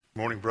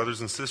Morning,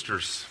 brothers and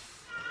sisters.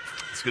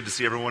 It's good to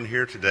see everyone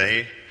here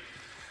today.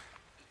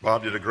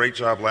 Bob did a great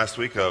job last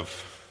week of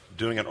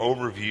doing an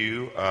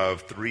overview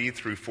of 3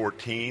 through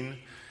 14,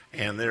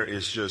 and there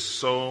is just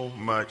so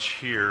much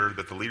here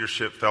that the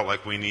leadership felt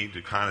like we need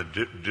to kind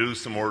of do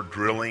some more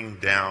drilling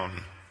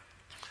down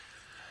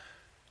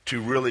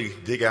to really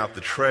dig out the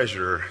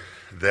treasure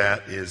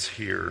that is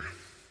here.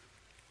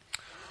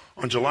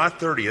 On July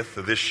 30th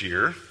of this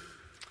year,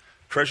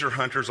 treasure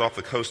hunters off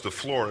the coast of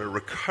Florida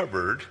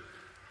recovered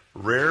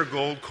rare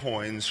gold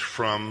coins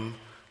from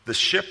the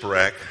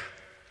shipwreck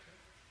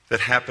that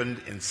happened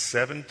in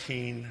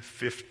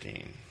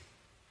 1715,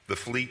 the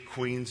Fleet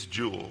Queen's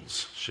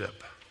Jewels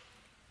ship.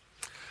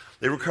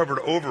 They recovered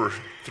over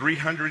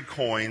 300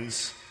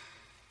 coins,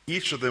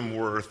 each of them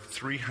worth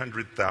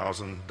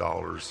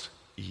 $300,000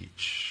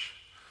 each.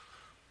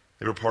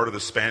 They were part of the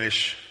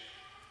Spanish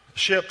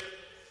ship,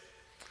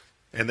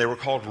 and they were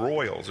called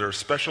royals. They're a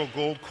special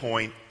gold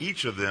coin.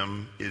 Each of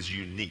them is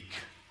unique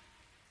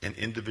and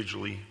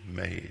individually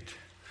made.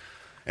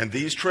 And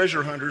these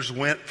treasure hunters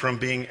went from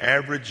being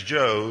average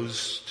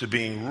Joes to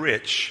being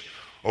rich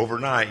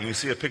overnight. You can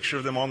see a picture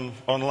of them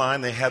online.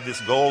 They have this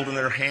gold in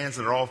their hands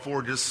and they're all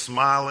four just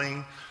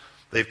smiling.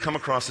 They've come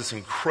across this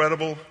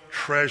incredible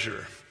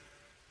treasure.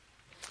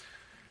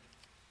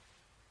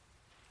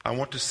 I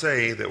want to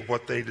say that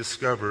what they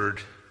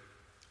discovered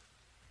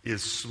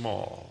is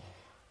small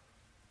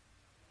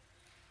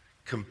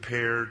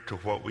compared to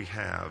what we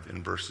have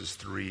in verses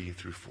 3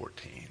 through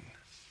 14.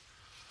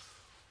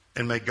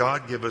 And may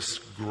God give us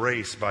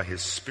grace by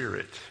His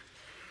Spirit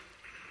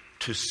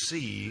to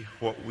see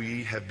what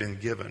we have been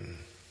given.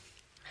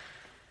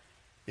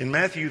 In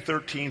Matthew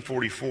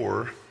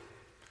 13:44,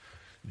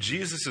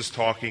 Jesus is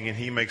talking and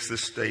He makes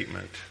this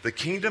statement: "The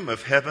kingdom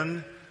of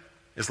heaven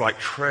is like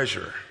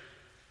treasure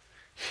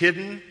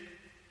hidden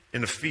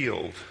in a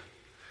field,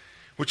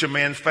 which a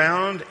man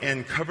found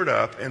and covered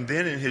up, and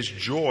then in his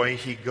joy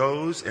he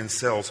goes and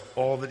sells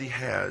all that he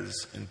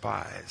has and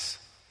buys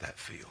that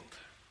field."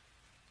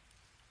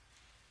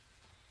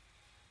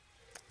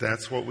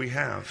 That's what we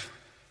have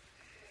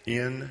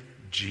in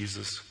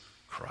Jesus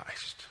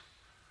Christ.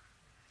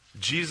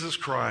 Jesus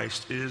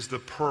Christ is the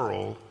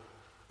pearl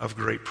of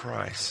great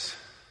price.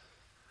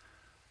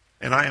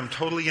 And I am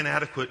totally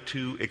inadequate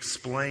to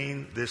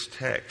explain this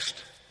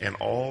text and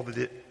all that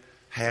it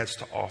has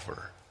to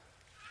offer.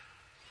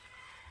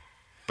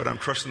 But I'm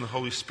trusting the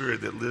Holy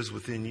Spirit that lives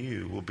within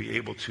you will be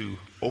able to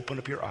open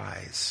up your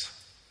eyes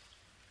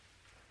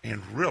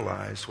and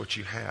realize what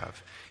you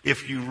have.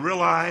 If you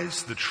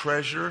realize the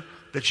treasure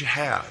that you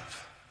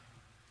have,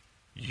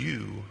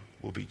 you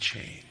will be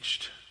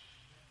changed.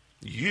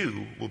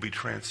 You will be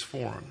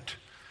transformed.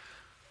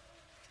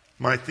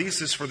 My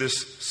thesis for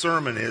this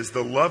sermon is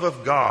the love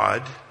of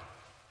God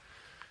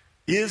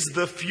is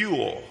the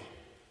fuel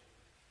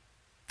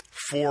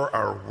for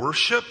our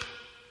worship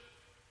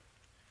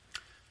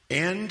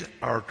and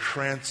our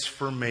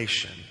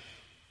transformation.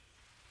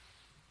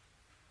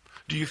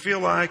 Do you feel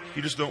like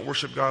you just don't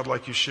worship God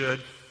like you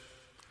should?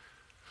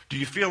 Do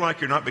you feel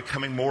like you're not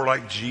becoming more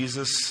like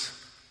Jesus?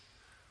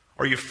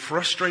 Are you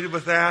frustrated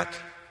with that?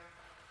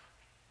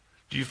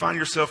 Do you find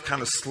yourself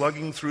kind of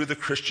slugging through the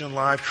Christian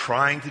life,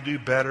 trying to do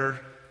better?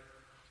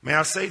 May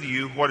I say to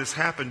you, what has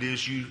happened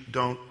is you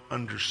don't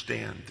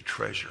understand the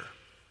treasure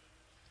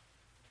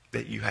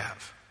that you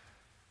have.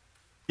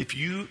 If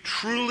you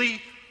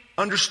truly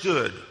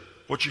understood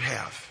what you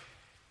have,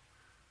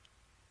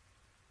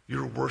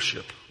 your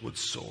worship would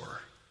soar.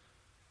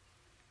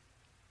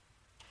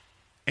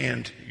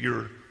 And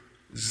your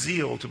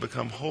zeal to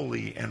become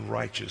holy and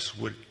righteous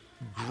would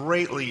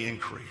greatly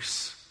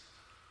increase.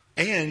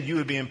 And you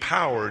would be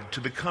empowered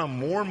to become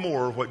more and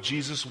more what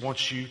Jesus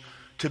wants you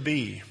to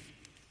be.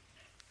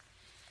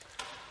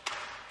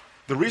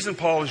 The reason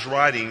Paul is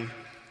writing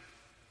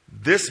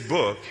this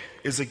book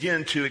is,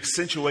 again, to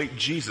accentuate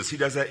Jesus. He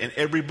does that in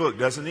every book,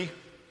 doesn't he?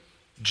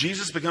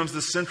 Jesus becomes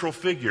the central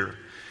figure.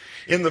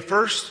 In the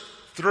first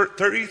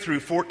 30 through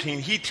 14,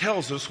 he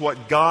tells us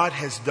what God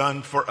has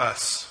done for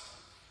us.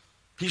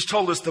 He's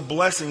told us the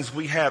blessings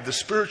we have, the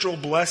spiritual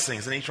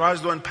blessings, and he tries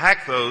to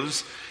unpack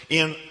those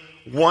in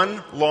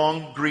one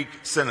long Greek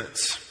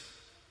sentence.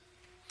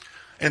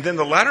 And then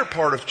the latter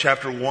part of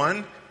chapter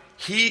 1,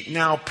 he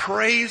now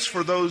prays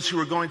for those who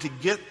are going to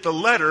get the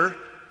letter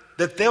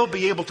that they'll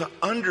be able to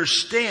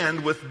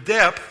understand with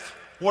depth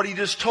what he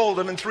just told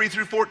them in 3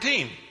 through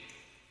 14.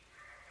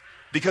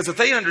 Because if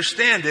they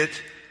understand it,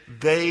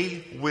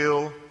 they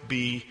will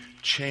be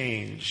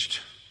changed.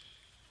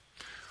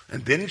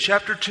 And then in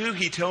chapter 2,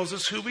 he tells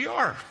us who we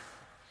are.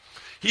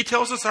 He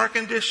tells us our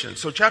condition.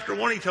 So chapter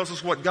 1, he tells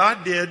us what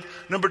God did.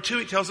 Number 2,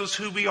 he tells us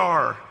who we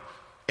are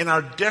in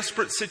our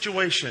desperate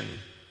situation,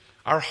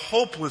 our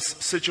hopeless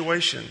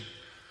situation.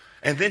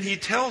 And then he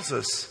tells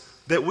us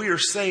that we are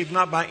saved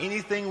not by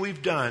anything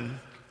we've done,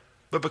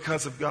 but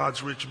because of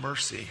God's rich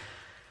mercy.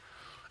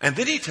 And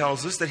then he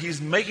tells us that he's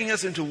making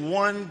us into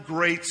one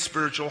great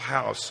spiritual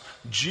house,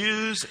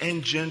 Jews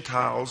and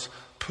Gentiles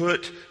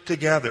put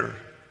together.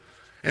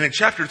 And in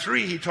chapter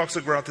 3, he talks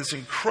about this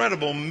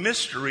incredible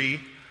mystery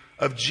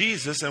of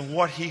Jesus and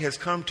what he has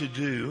come to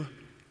do.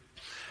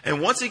 And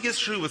once he gets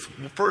through with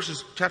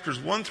chapters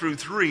 1 through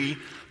 3,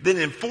 then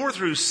in 4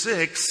 through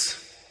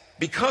 6,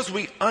 because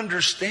we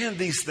understand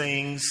these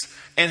things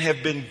and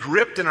have been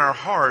gripped in our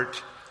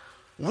heart,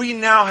 we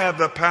now have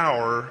the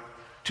power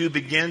to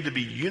begin to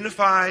be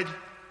unified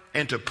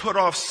and to put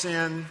off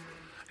sin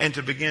and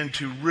to begin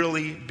to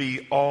really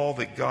be all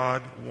that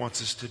God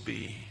wants us to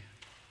be.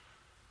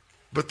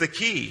 But the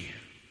key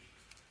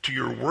to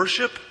your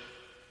worship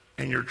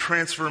and your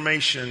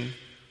transformation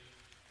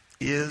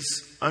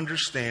is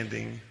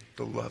understanding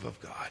the love of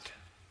God.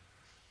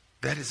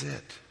 That is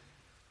it.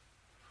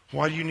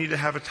 Why do you need to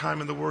have a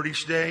time in the Word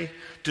each day?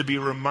 To be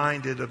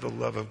reminded of the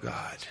love of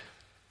God.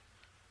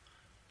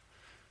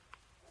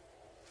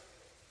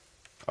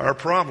 Our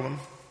problem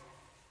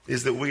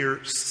is that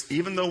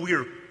even though we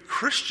are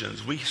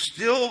Christians, we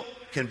still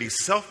can be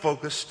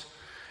self-focused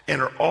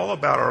and are all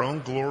about our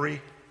own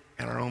glory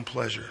and our own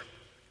pleasure.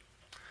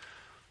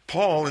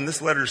 Paul, in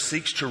this letter,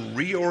 seeks to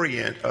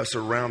reorient us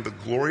around the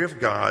glory of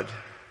God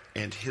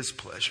and his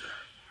pleasure.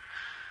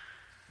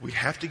 We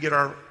have to get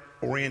our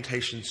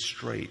orientation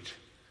straight.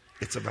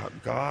 It's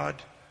about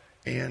God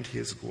and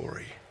his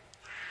glory.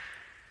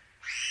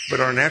 But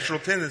our natural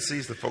tendency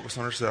is to focus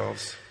on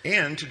ourselves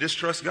and to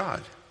distrust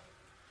God.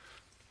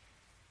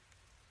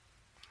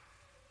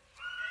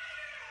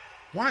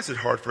 Why is it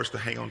hard for us to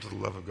hang on to the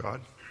love of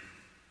God?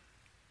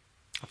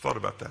 I thought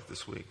about that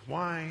this week.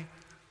 Why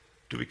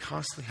do we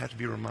constantly have to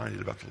be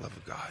reminded about the love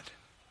of God?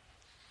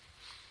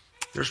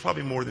 There's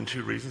probably more than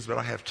 2 reasons, but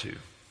I have 2.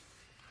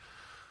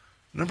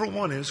 Number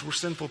 1 is we're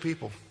sinful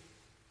people.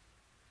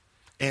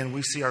 And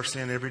we see our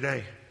sin every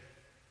day.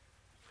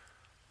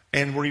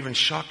 And we're even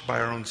shocked by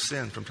our own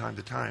sin from time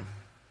to time.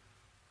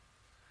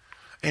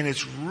 And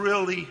it's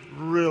really,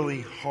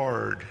 really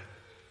hard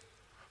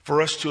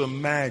for us to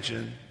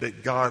imagine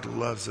that God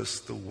loves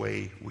us the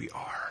way we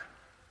are.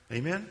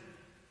 Amen?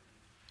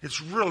 It's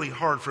really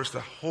hard for us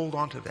to hold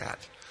on to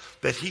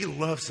that he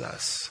loves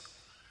us.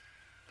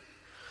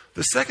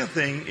 The second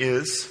thing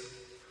is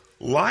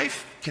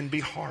life can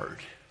be hard.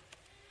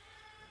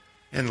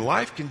 And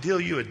life can deal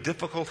you a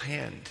difficult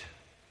hand.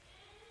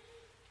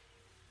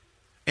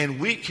 And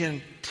we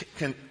can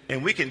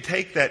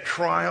take that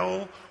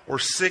trial or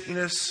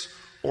sickness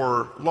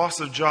or loss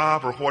of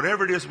job or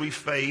whatever it is we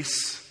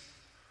face,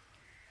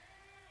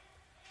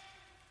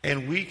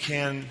 and we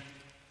can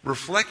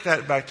reflect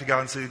that back to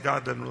God and say,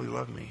 God doesn't really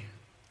love me.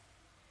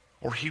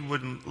 Or he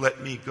wouldn't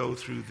let me go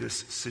through this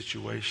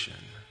situation.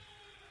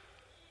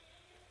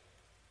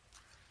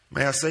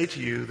 May I say to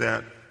you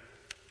that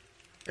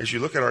as you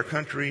look at our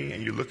country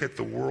and you look at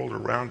the world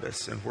around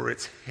us and where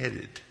it's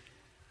headed,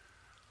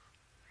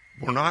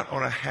 we're not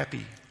on a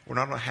happy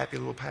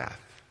little path.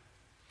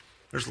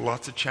 There's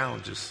lots of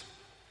challenges,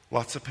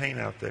 lots of pain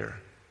out there.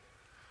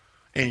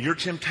 And your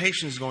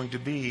temptation is going to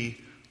be,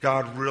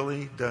 God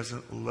really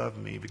doesn't love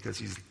me because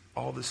he's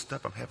all this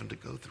stuff I'm having to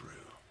go through.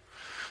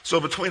 So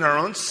between our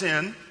own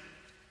sin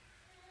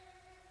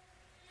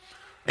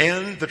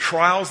and the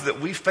trials that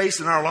we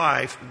face in our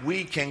life,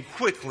 we can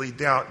quickly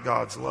doubt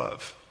God's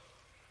love.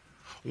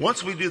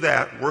 Once we do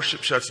that,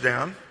 worship shuts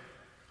down.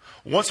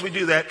 Once we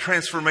do that,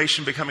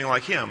 transformation, becoming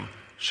like him,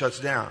 shuts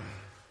down.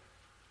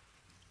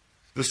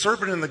 The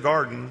serpent in the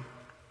garden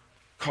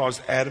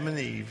caused Adam and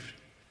Eve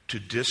to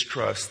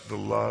distrust the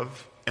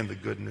love and the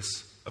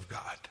goodness of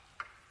God.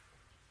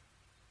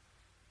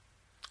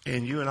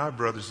 And you and I,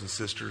 brothers and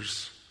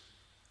sisters,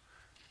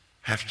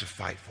 have to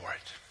fight for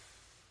it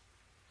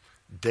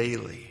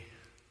daily,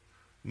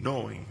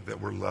 knowing that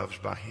we're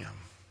loved by him.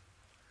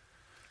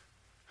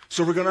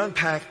 So we're going to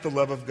unpack the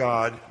love of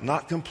God,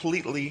 not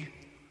completely.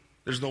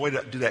 There's no way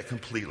to do that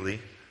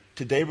completely.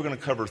 Today we're going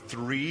to cover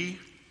 3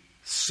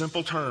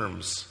 simple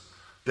terms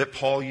that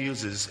Paul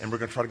uses, and we're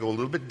going to try to go a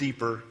little bit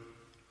deeper.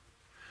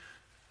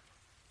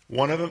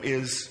 One of them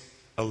is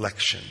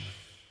election.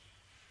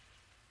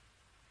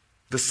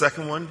 The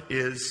second one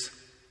is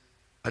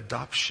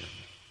adoption.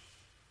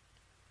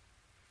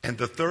 And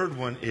the third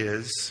one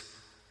is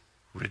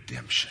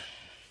redemption.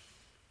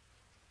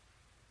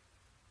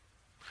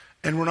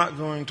 And we're not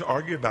going to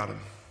argue about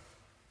them.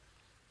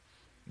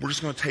 We're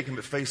just going to take them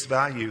at face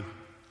value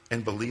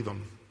and believe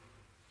them.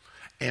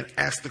 And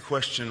ask the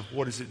question,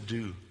 what does it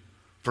do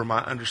for my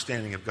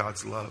understanding of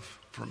God's love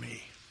for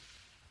me?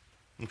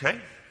 Okay?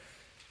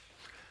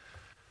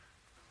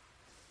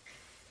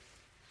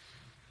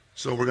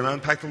 So we're going to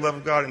unpack the love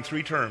of God in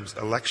 3 terms: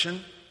 election,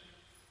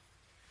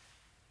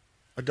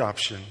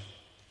 adoption,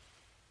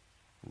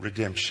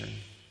 redemption.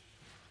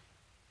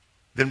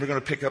 Then we're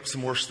going to pick up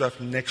some more stuff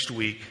next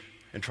week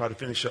and try to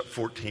finish up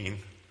 14.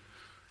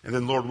 And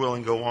then, Lord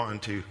willing, go on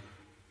to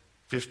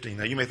 15.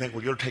 Now you may think,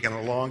 well, you're taking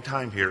a long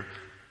time here.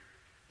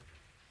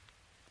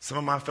 Some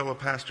of my fellow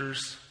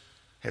pastors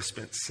have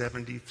spent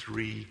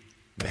 73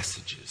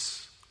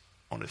 messages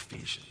on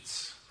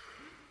Ephesians.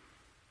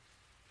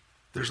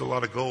 There's a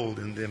lot of gold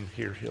in them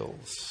here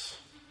hills.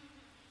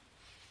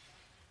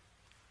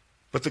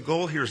 But the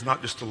goal here is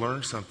not just to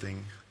learn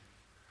something.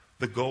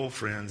 The goal,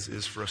 friends,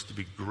 is for us to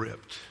be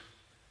gripped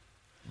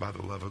by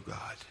the love of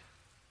God.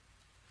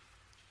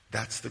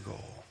 That's the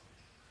goal.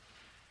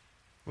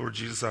 Lord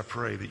Jesus, I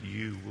pray that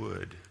you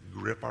would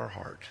grip our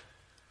heart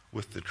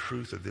with the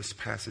truth of this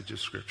passage of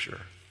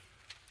Scripture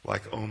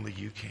like only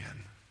you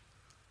can,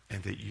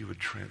 and that you would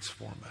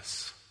transform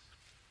us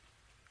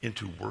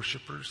into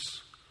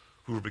worshipers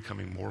who are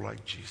becoming more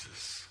like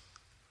Jesus.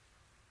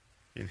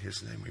 In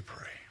his name we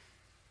pray.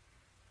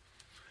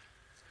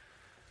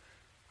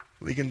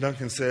 Ligon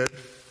Duncan said,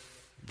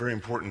 very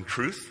important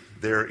truth,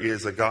 there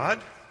is a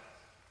God,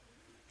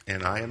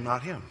 and I am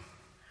not him.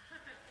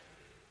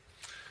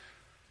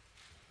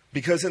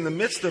 Because in the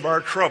midst of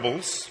our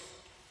troubles,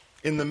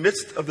 in the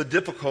midst of the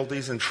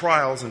difficulties and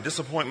trials and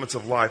disappointments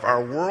of life,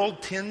 our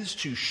world tends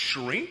to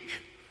shrink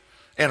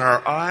and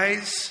our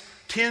eyes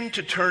tend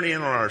to turn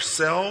in on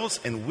ourselves,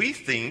 and we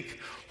think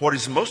what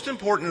is most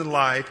important in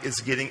life is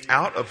getting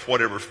out of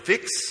whatever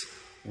fix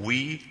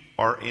we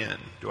are in.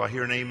 Do I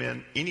hear an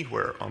amen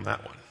anywhere on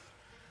that one?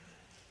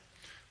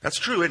 That's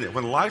true, isn't it?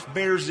 When life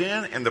bears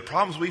in and the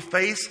problems we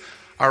face,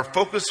 our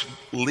focus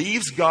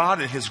leaves God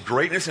and his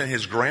greatness and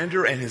his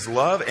grandeur and his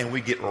love, and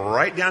we get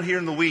right down here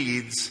in the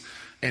weeds,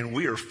 and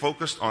we are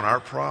focused on our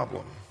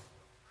problem.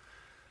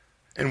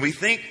 And we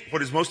think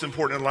what is most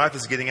important in life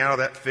is getting out of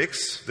that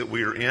fix that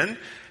we are in,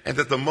 and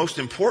that the most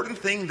important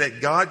thing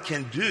that God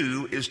can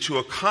do is to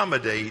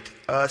accommodate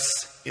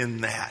us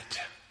in that.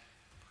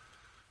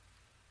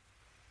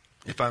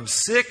 If I'm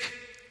sick,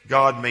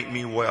 God, make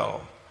me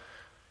well.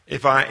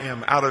 If I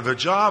am out of a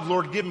job,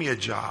 Lord, give me a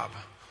job.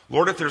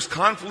 Lord, if there's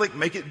conflict,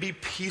 make it be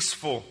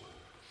peaceful.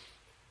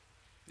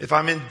 If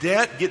I'm in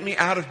debt, get me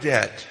out of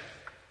debt.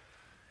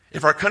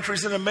 If our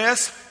country's in a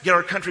mess, get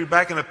our country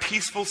back in a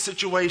peaceful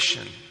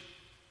situation.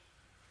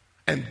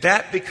 And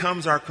that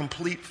becomes our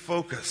complete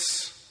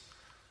focus.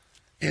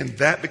 And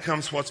that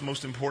becomes what's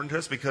most important to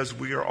us, because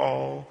we are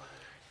all,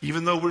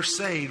 even though we're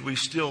saved, we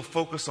still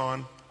focus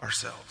on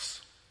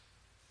ourselves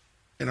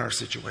in our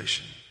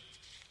situation.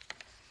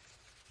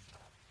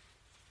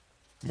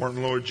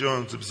 Martin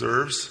Lloyd-Jones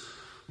observes,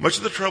 much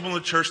of the trouble in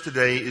the church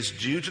today is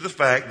due to the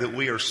fact that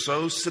we are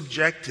so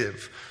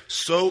subjective,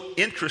 so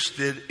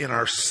interested in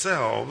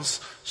ourselves,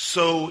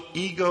 so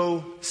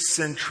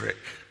egocentric.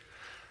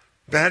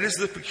 That is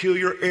the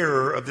peculiar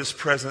error of this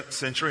present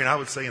century, and I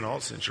would say in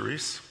all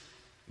centuries.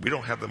 We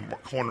don't have the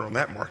corner on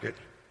that market.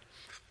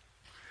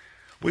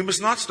 We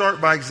must not start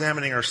by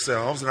examining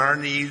ourselves and our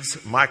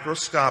needs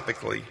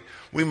microscopically.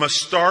 We must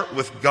start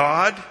with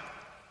God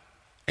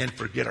and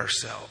forget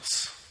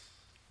ourselves.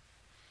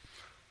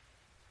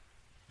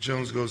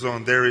 Jones goes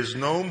on, there is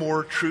no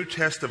more true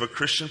test of a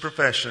Christian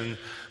profession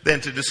than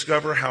to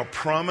discover how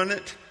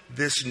prominent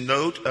this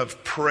note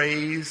of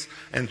praise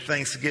and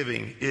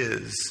thanksgiving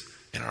is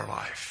in our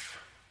life.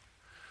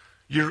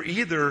 You're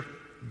either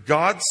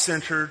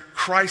God-centered,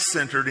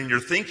 Christ-centered in your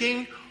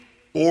thinking,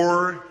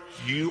 or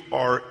you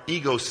are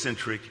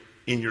egocentric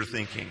in your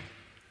thinking.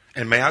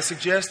 And may I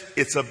suggest,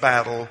 it's a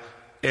battle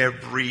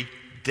every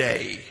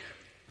day.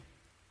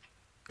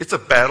 It's a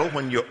battle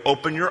when you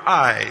open your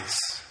eyes,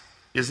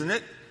 isn't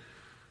it?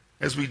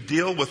 As we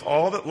deal with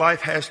all that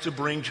life has to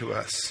bring to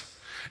us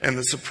and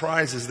the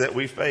surprises that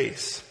we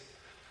face.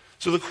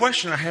 So the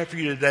question I have for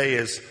you today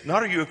is,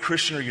 not are you a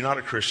Christian or you're not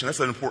a Christian?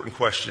 That's an important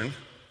question.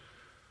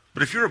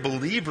 But if you're a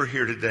believer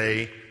here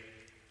today,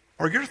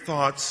 are your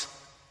thoughts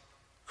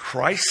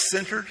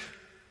Christ-centered,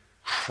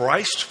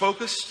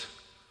 Christ-focused?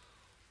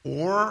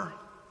 Or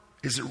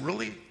is it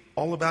really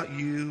all about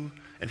you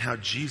and how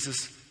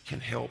Jesus can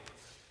help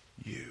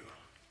you?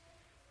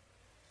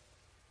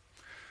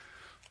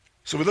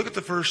 So we look at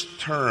the first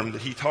term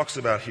that he talks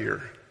about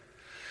here.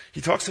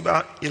 He talks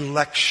about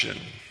election.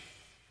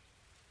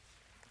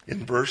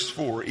 In verse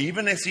 4,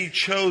 even as he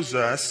chose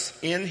us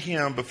in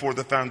him before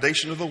the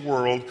foundation of the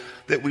world,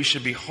 that we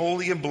should be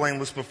holy and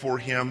blameless before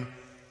him.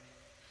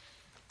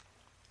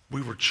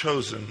 We were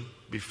chosen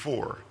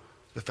before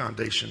the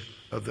foundation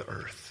of the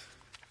earth.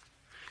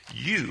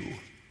 You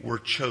were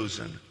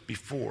chosen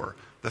before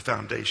the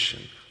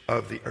foundation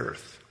of the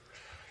earth.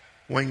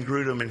 Wayne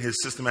Grudem in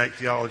his systematic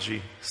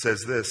theology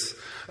says this: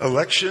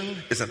 election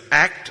is an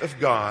act of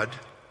God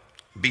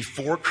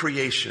before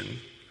creation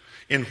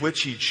in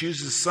which he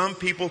chooses some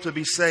people to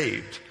be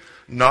saved,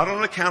 not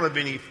on account of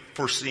any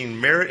foreseen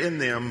merit in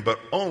them, but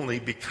only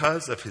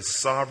because of his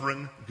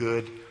sovereign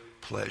good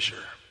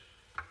pleasure.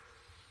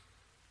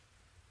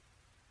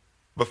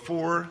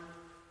 Before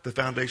the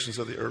foundations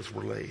of the earth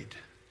were laid,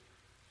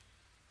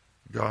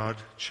 God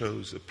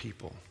chose a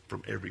people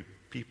from every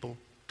people,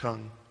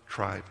 tongue,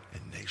 tribe,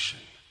 and nation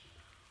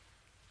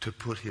to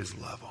put his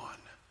love on.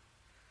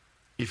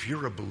 If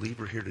you're a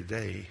believer here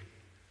today,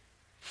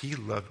 he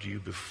loved you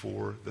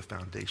before the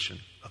foundation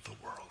of the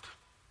world.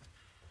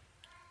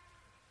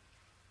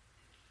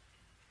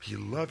 He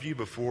loved you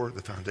before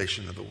the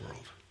foundation of the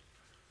world.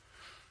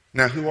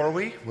 Now, who are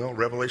we? Well,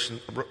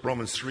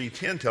 Romans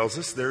 3:10 tells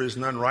us there is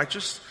none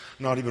righteous,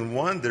 not even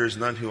one. There is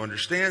none who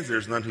understands. There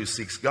is none who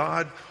seeks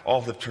God.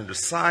 All have turned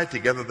aside.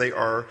 Together they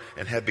are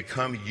and have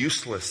become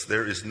useless.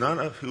 There is none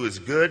of who is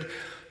good.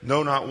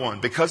 No, not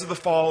one. Because of the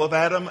fall of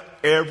Adam,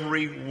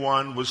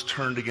 everyone was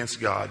turned against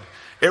God.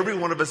 Every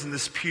one of us in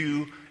this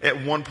pew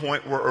at one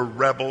point were a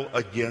rebel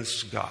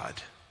against God.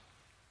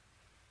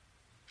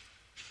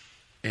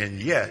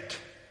 And yet,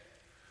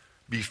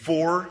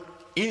 before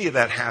any of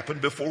that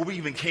happened, before we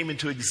even came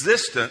into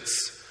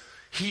existence,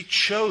 He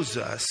chose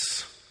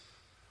us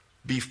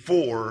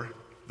before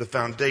the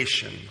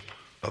foundation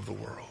of the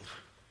world.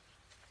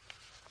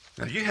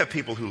 Now, you have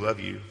people who love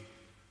you.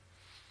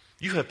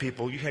 You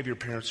have your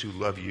parents who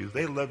love you.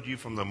 They loved you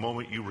from the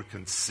moment you were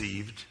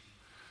conceived.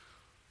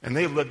 And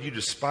they loved you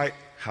despite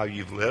how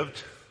you've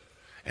lived.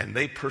 And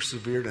they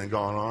persevered and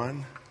gone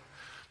on.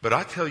 But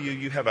I tell you,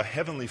 you have a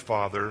heavenly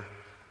Father,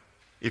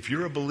 if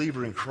you're a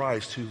believer in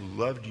Christ, who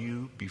loved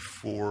you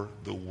before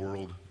the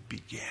world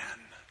began.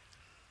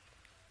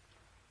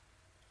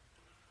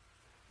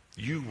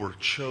 You were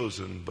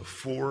chosen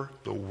before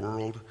the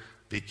world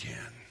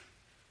began.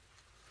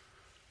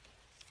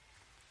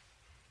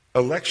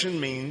 Election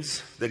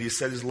means that He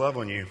set His love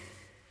on you.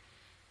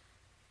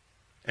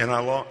 And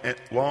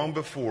long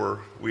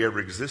before we ever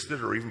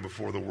existed, or even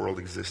before the world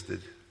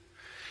existed.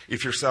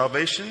 If your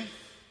salvation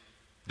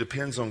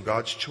depends on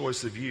God's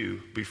choice of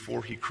you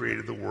before He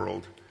created the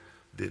world,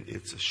 then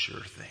it's a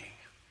sure thing.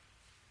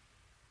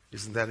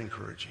 Isn't that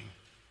encouraging?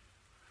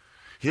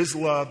 His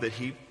love that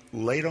He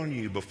laid on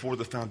you before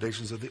the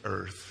foundations of the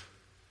earth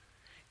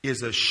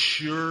is a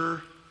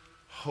sure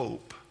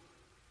hope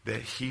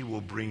that He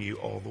will bring you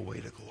all the way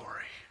to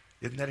glory.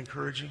 Isn't that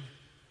encouraging?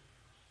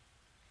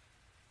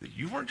 That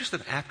you weren't just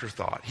an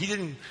afterthought. He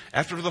didn't,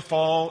 after the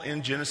fall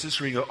in Genesis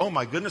 3, go, oh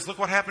my goodness, look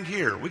what happened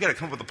here. We got to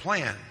come up with a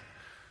plan.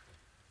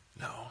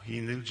 No, He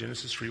knew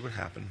Genesis 3 would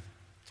happen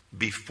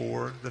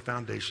before the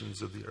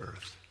foundations of the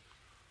earth.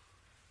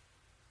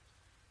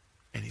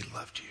 And He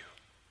loved you.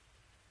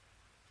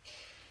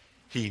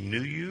 He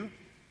knew you,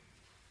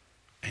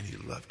 and He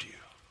loved you.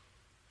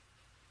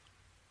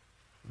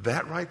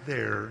 That right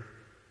there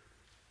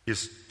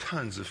is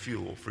tons of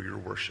fuel for your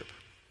worship.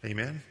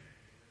 Amen?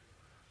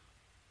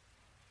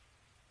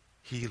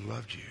 He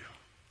loved you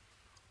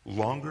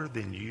longer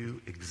than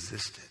you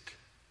existed.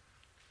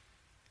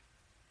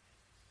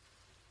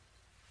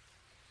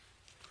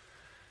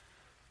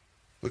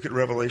 Look at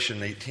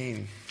Revelation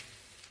 18.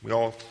 We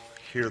all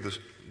hear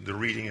the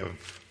reading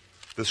of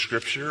the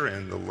Scripture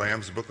and the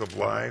Lamb's Book of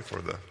Life,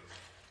 or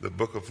the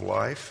Book of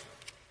Life.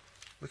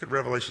 Look at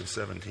Revelation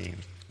 17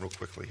 real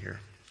quickly here.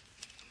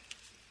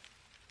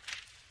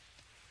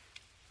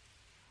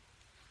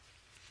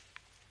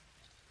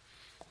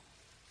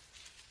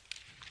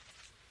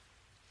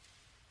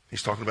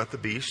 He's talking about the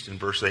beast in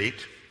verse 8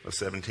 of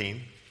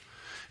 17.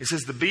 It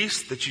says, the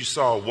beast that you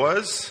saw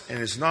was and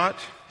is not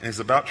and is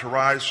about to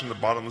rise from the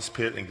bottomless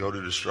pit and go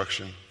to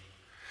destruction.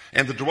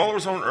 And the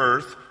dwellers on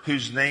earth,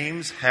 whose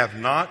names have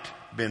not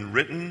been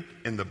written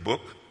in the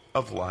book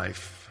of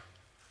life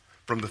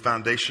from the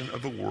foundation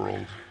of the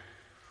world,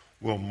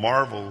 will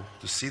marvel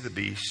to see the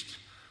beast,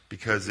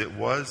 because it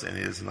was and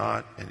is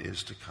not and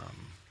is to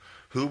come.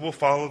 Who will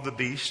follow the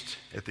beast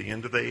at the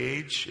end of the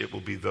age? It will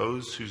be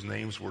those whose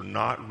names were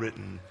not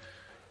written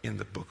in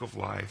the book of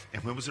life.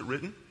 And when was it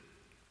written?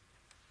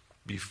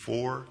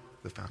 Before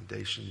the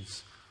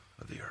foundations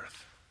of the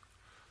earth.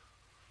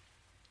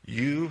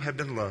 You have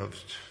been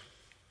loved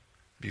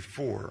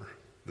before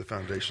the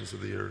foundations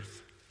of the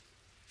earth.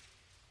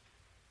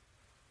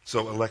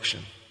 So,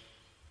 election.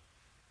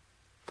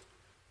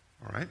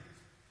 All right?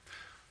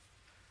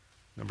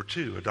 Number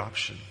 2,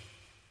 adoption.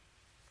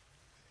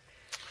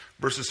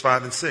 Verses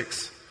 5 and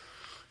 6.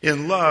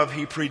 In love,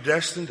 He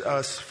predestined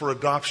us for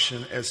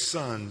adoption as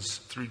sons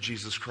through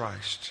Jesus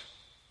Christ,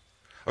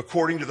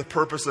 according to the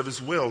purpose of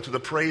His will, to the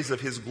praise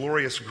of His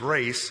glorious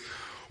grace,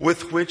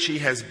 with which He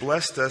has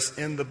blessed us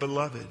in the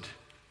Beloved.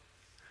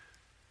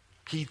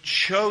 He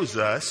chose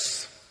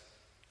us.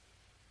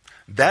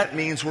 That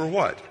means we're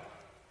what?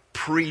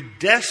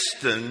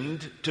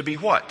 Predestined to be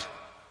what?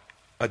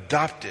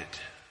 Adopted.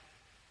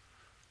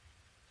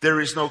 There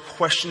is no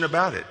question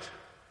about it.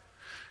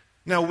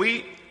 Now,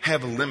 we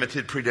have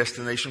limited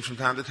predestination from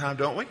time to time,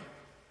 don't we?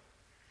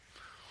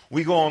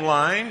 We go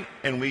online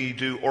and we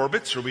do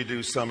Orbitz, or we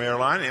do some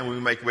airline, and we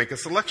make a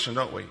selection,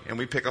 don't we? And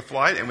we pick a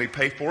flight and we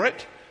pay for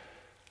it.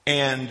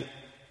 And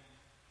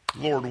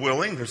Lord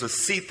willing, there's a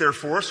seat there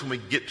for us when we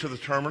get to the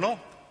terminal.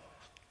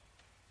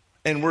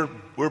 And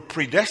we're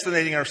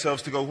predestinating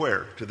ourselves to go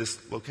where? To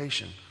this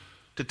location,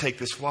 to take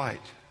this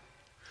flight.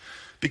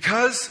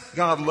 Because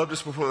God loved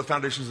us before the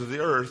foundations of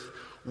the earth,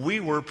 we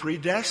were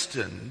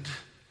predestined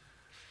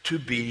to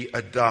be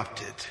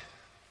adopted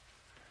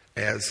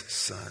as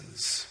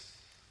sons.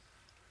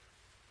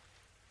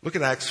 Look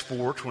at Acts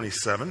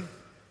 4:27.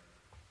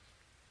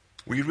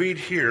 We read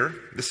here,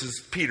 this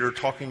is Peter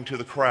talking to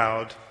the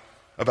crowd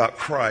about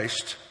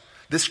Christ,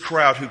 this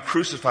crowd who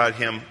crucified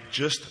Him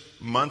just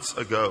months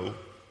ago.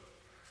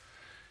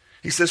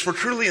 He says, for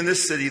truly in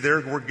this city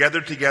there were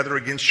gathered together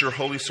against your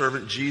holy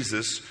servant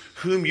Jesus,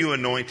 whom you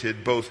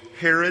anointed, both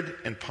Herod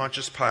and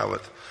Pontius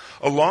Pilate,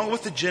 along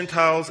with the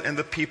Gentiles and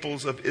the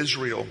peoples of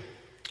Israel,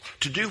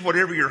 to do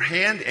whatever your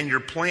hand and your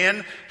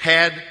plan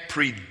had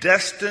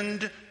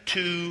predestined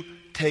to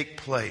take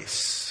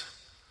place.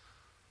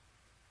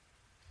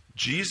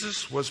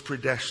 Jesus was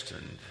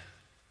predestined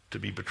to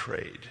be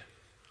betrayed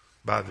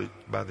by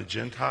the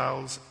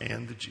Gentiles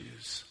and the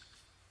Jews.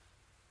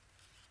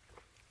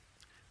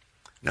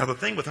 Now, the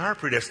thing with our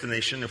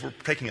predestination, if we're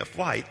taking a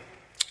flight,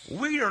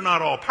 we are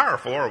not all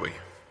powerful, are we?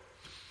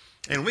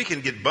 And we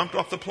can get bumped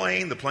off the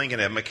plane can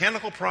have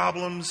mechanical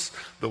problems,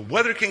 the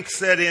weather can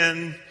set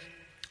in,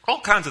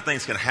 all kinds of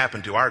things can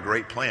happen to our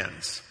great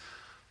plans.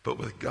 But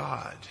with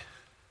God,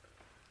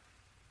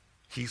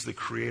 He's the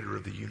creator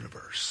of the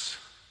universe.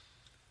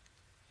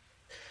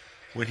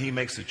 When He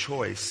makes a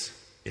choice,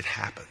 it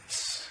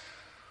happens.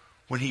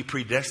 When He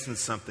predestines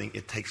something,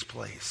 it takes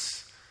place.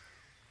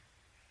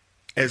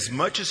 As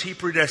much as He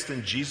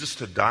predestined Jesus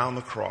to die on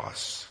the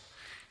cross,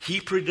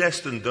 He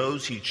predestined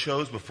those He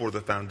chose before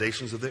the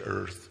foundations of the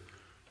earth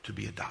to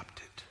be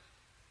adopted.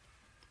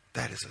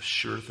 That is a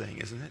sure thing,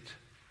 isn't it?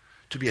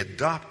 To be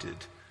adopted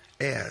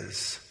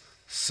as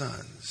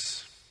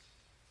sons.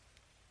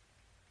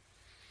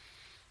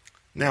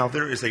 Now,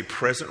 there is a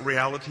present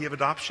reality of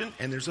adoption,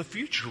 and there's a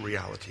future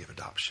reality of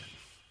adoption.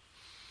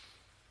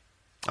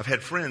 I've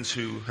had friends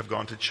who have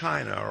gone to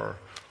China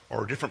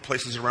or different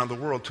places around the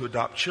world to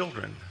adopt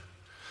children.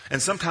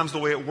 And sometimes the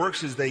way it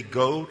works is they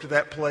go to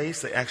that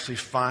place, they actually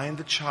find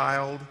the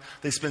child,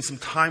 they spend some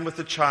time with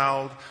the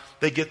child,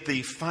 they get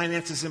the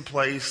finances in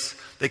place,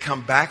 they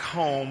come back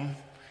home,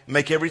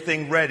 make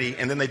everything ready,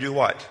 and then they do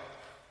what?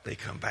 They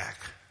come back.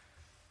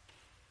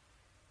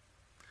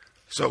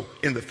 So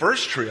in the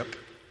first trip,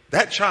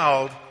 that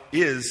child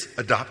is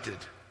adopted.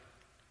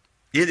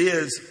 It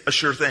is a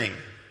sure thing,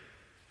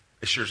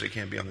 as sure as it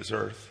can be on this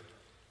earth.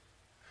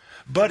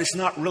 But it's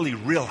not really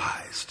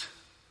realized,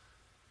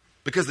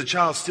 because the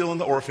child's still in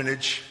the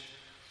orphanage,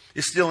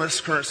 is still in its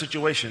current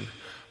situation.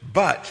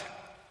 But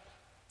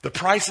the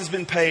price has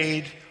been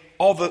paid,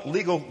 all the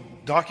legal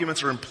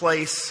documents are in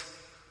place,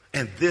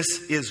 and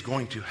this is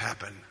going to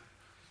happen.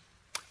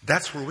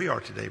 That's where we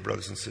are today,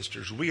 brothers and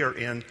sisters. We are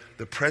in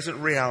the present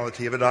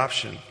reality of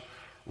adoption.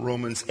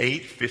 Romans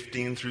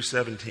 8:15 through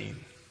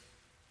 17.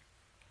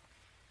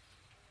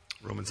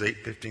 Romans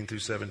 8:15 through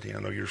 17. I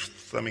know you're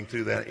thumbing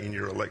through that in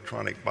your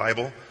electronic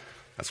Bible.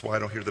 That's why I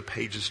don't hear the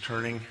pages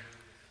turning.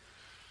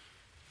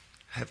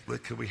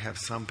 Could we have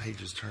some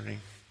pages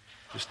turning?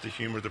 Just to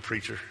humor the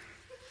preacher.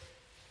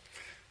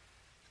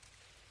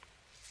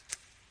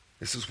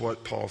 This is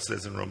what Paul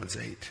says in Romans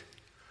 8.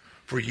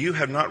 For you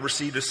have not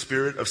received a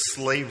spirit of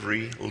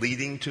slavery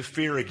leading to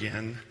fear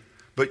again,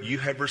 but you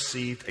have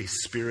received a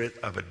spirit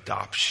of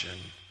adoption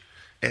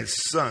as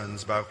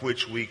sons, by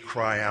which we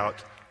cry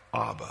out,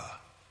 Abba,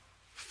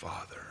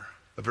 Father.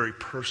 A very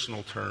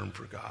personal term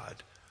for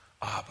God.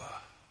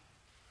 Abba.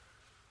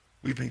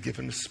 We've been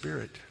given a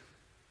spirit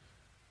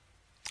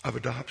of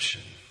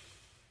adoption.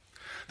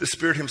 The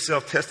Spirit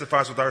Himself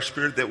testifies with our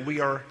spirit that we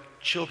are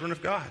children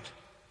of God.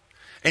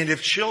 And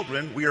if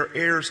children, we are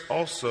heirs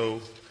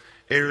also,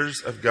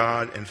 heirs of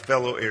God and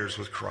fellow heirs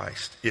with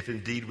Christ, if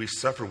indeed we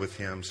suffer with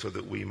Him, so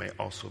that we may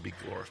also be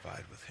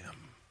glorified with Him.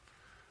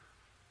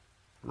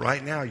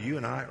 Right now, you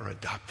and I are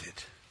adopted.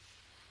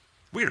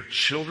 We are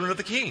children of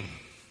the King.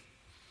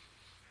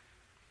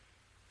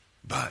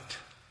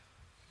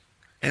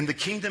 And the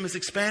kingdom is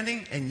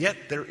expanding, and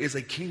yet there is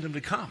a kingdom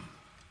to come.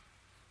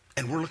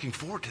 And we're looking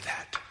forward to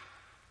that.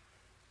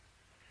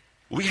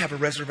 We have a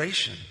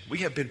reservation. We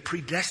have been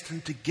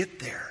predestined to get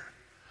there.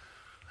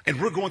 And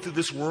we're going through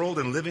this world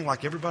and living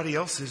like everybody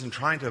else is and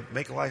trying to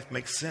make life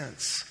make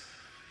sense.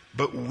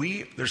 But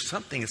there's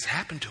something that's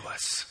happened to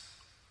us.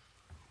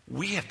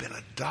 We have been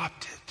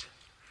adopted.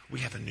 We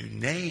have a new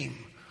name.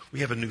 We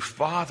have a new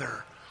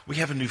father. We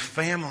have a new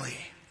family.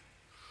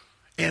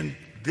 And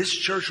this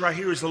church right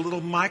here is a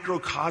little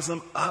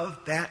microcosm of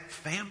that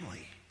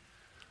family.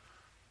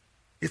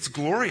 It's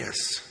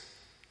glorious.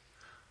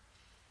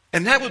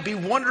 And that would be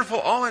wonderful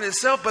all in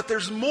itself, but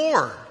there's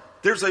more.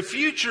 There's a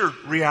future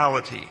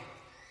reality.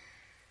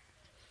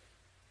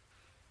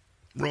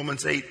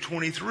 Romans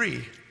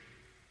 8:23.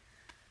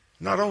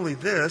 Not only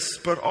this,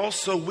 but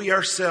also we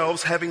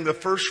ourselves, having the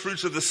first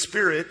fruits of the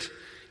Spirit,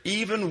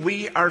 even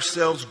we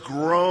ourselves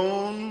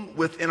groan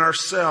within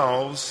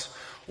ourselves,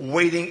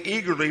 waiting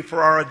eagerly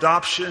for our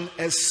adoption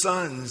as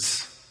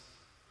sons.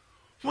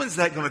 When's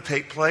that going to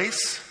take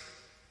place?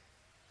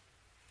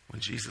 When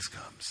Jesus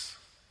comes.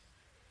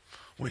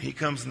 When He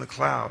comes in the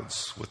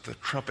clouds with the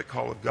trumpet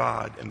call of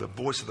God and the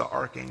voice of the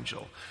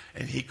archangel,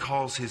 and He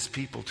calls His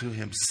people to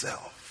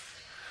Himself,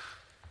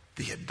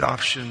 the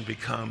adoption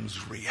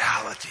becomes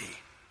reality.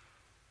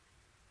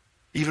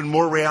 Even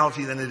more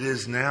reality than it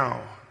is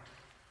now.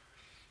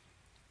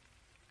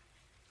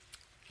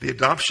 The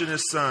adoption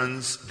as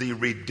sons, the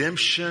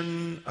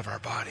redemption of our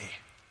body.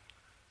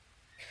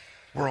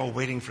 We're all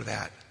waiting for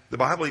that. The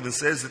Bible even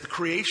says that the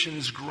creation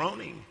is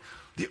groaning.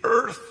 The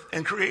earth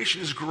and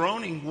creation is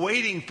groaning,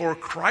 waiting for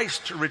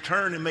Christ to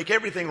return and make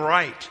everything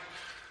right.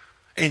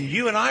 And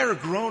you and I are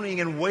groaning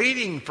and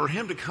waiting for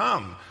Him to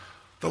come.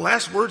 The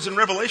last words in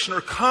Revelation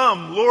are,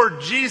 "Come,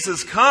 Lord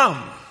Jesus,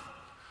 come."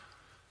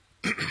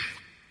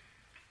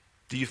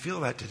 Do you feel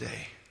that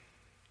today?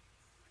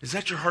 Is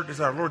that your heart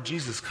desire? Lord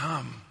Jesus,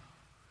 come.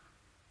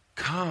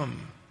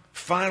 Come.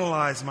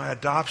 Finalize my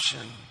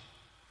adoption.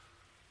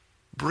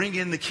 Bring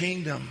in the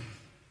kingdom.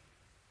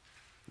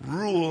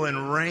 Rule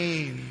and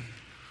reign.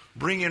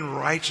 Bring in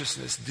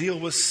righteousness. Deal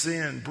with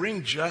sin.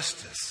 Bring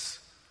justice.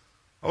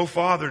 Oh,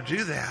 Father,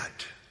 do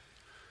that.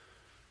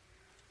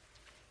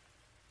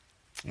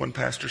 One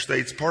pastor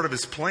states part of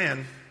his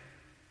plan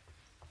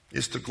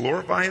is to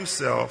glorify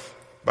himself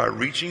by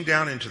reaching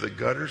down into the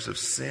gutters of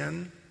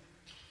sin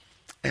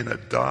and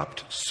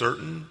adopt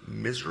certain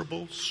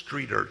miserable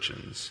street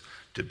urchins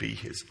to be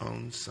his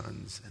own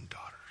sons and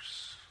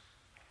daughters.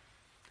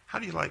 How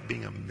do you like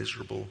being a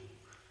miserable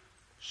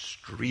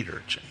street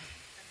urchin?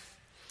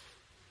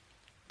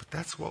 But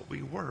that's what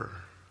we were,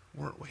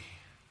 weren't we?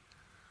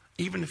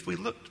 Even if we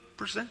looked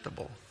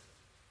presentable.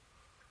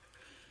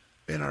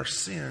 In our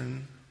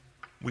sin,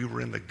 we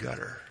were in the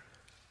gutter.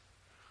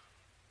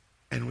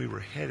 And we were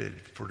headed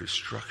for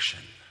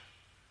destruction.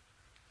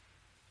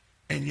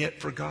 And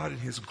yet for God in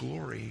his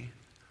glory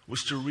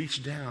was to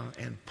reach down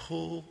and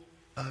pull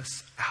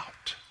us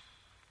out.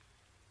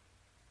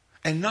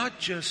 And not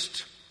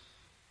just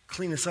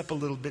clean us up a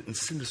little bit and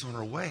send us on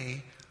our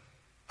way,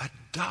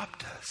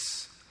 adopt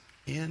us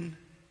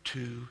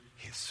into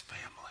his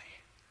family.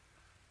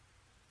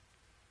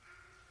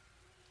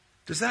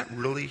 Does that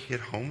really hit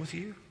home with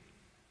you?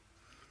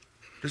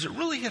 Does it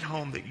really hit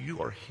home that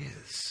you are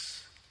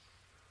his?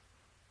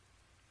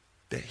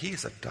 That he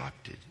has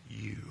adopted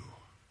you?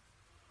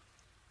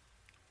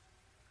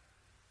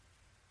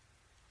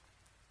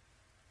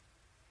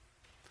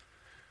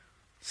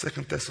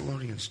 Second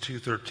Thessalonians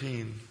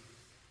 2:13,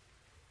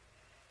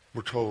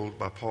 we're told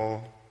by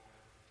Paul,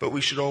 but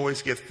we should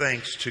always give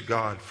thanks to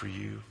God for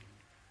you,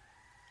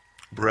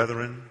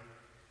 brethren,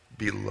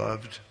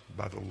 beloved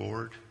by the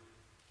Lord,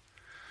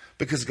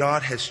 because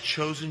God has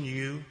chosen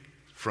you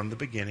from the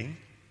beginning.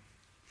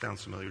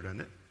 Sounds familiar,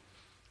 doesn't it?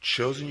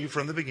 Chosen you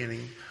from the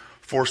beginning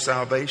for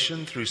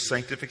salvation through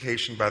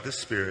sanctification by the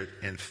Spirit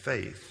and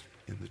faith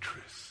in the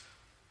truth.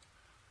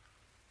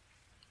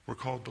 We're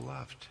called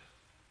beloved.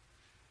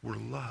 We're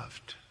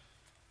loved.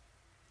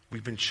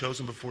 We've been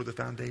chosen before the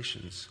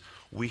foundations.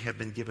 We have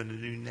been given a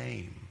new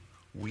name.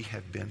 We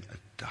have been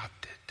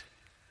adopted.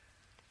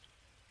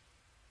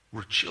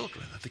 We're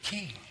children of the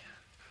King.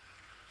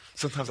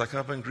 Sometimes I come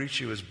up and greet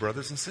you as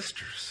brothers and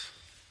sisters.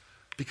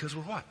 Because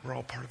we're what? We're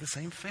all part of the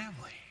same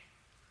family.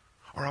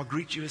 Or I'll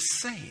greet you as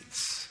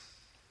saints.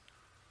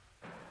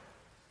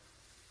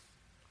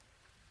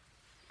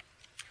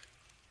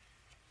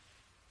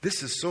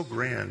 This is so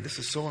grand. This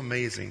is so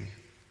amazing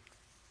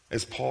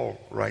as Paul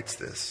writes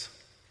this.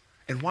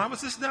 And why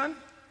was this done?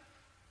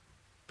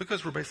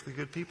 Because we're basically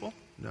good people?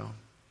 No.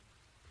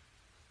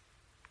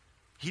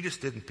 He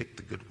just didn't pick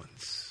the good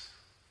ones.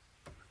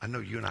 I know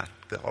you and I,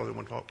 all the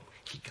one talk,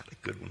 he got a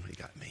good one, he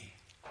got me.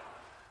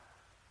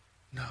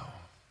 No.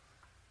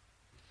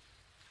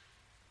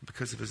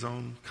 Because of his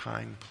own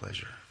kind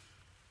pleasure.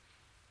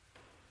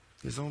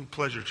 His own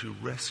pleasure to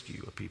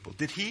rescue a people.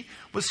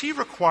 Was he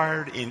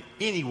required in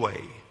any way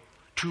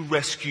to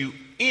rescue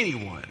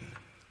anyone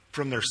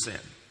from their sin?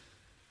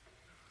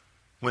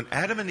 When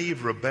Adam and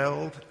Eve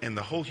rebelled and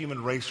the whole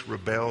human race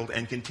rebelled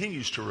and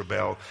continues to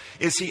rebel,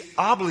 is he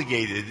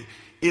obligated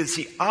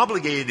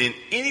in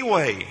any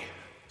way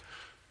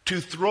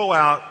to throw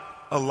out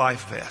a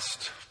life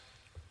vest?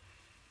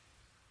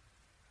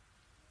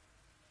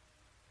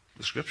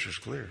 The scripture is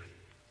clear.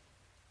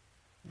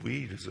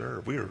 We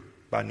are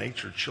by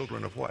nature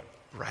children of what?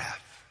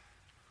 Wrath.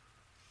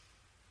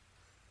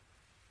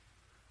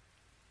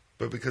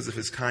 But because of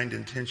his kind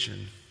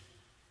intention,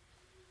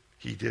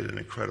 he did an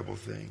incredible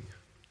thing.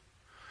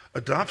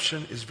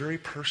 Adoption is very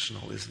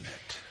personal, isn't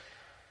it?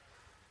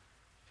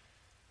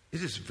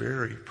 It is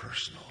very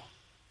personal.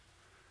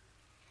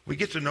 We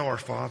get to know our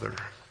Father,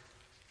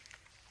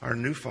 our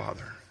new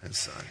father and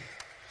son.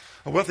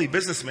 A wealthy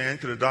businessman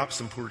could adopt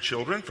some poor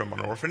children from an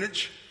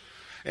orphanage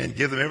and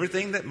give them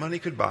everything that money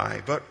could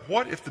buy. But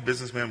what if the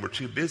businessman were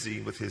too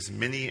busy with his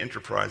many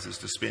enterprises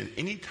to spend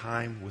any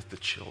time with the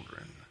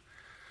children?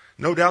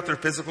 No doubt their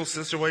physical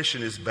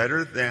situation is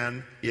better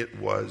than it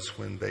was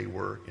when they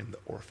were in the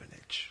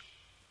orphanage.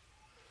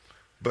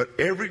 But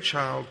every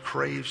child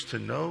craves to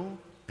know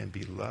and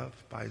be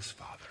loved by his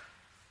father.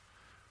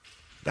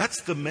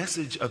 That's the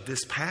message of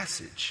this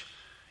passage,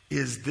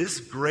 is this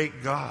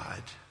great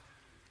God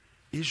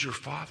is your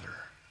Father.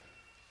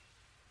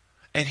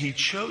 And he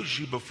chose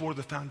you before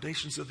the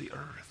foundations of the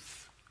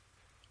earth.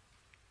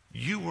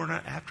 You were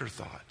an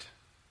afterthought.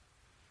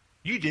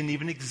 You didn't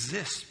even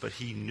exist, but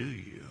he knew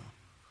you.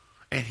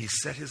 And he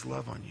set his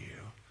love on you.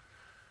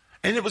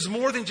 And it was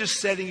more than just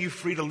setting you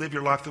free to live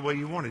your life the way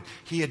you wanted.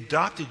 He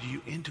adopted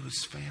you into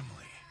his family.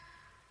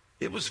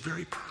 It was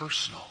very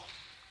personal.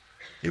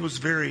 It was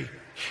very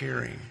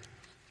caring.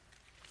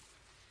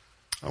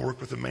 I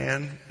work with a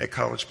man at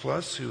College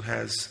Plus who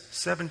has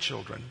 7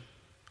 children.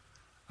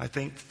 I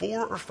think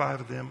 4 or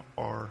 5 of them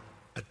are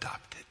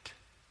adopted.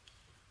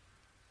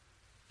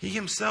 He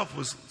himself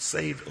was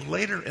saved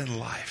later in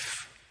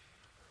life.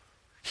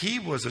 He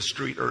was a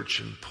street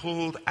urchin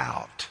pulled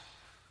out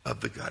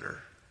of the gutter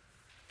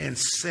and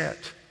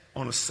set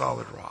on a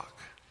solid rock,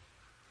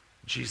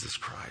 Jesus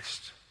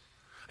Christ.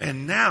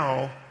 And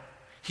now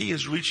he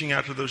is reaching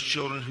out to those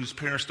children whose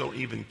parents don't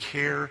even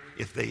care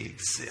if they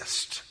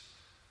exist,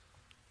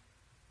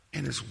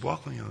 and is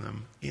welcoming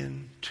them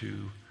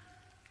into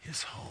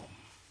his home.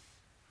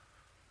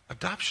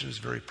 Adoption is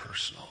very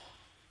personal.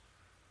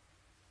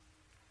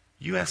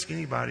 You ask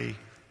anybody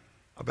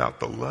about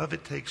the love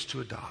it takes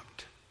to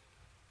adopt,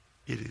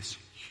 it is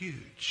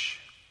huge.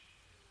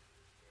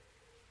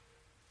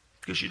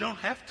 Because you don't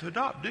have to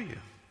adopt, do you?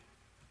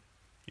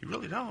 You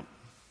really don't.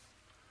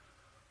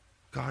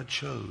 God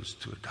chose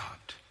to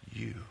adopt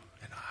you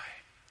and I,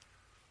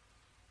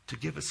 to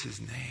give us his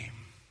name,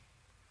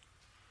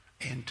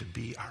 and to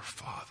be our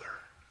Father,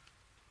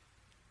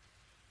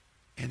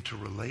 and to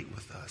relate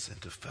with us, and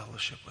to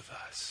fellowship with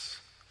us,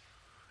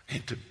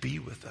 and to be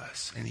with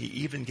us. And he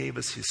even gave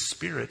us his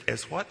Spirit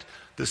as what?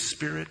 The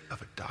Spirit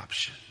of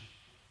adoption.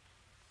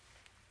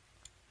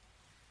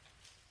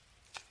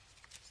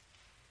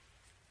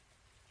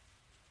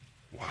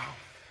 Wow.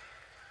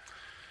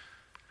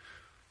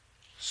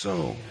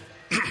 So,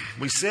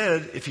 we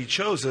said if he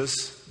chose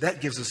us,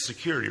 that gives us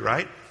security,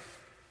 right?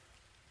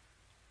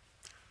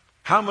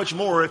 How much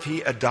more if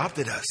he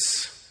adopted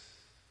us?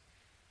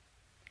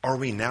 Are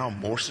we now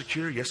more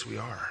secure? Yes, we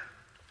are.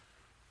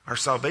 Our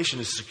salvation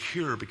is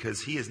secure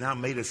because he has now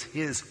made us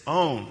his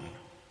own.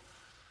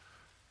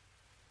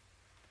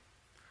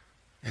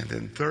 And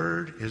then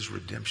third is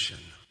redemption.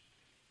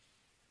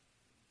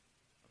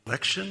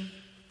 Election,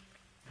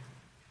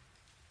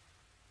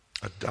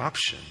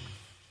 adoption,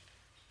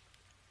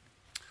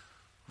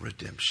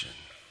 redemption.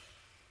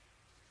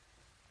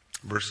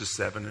 Verses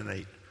 7 and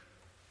 8.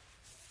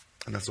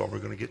 And that's all we're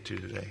going to get to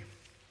today.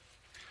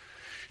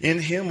 In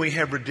him we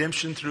have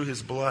redemption through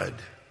his blood,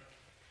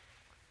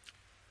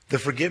 the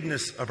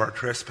forgiveness of our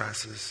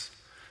trespasses,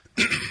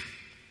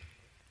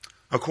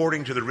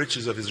 according to the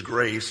riches of his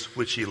grace,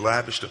 which he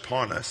lavished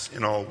upon us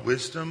in all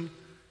wisdom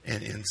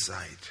and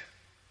insight.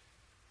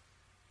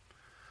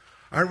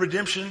 Our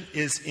redemption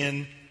is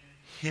in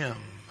him.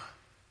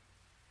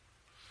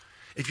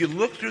 If you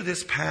look through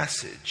this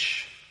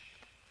passage,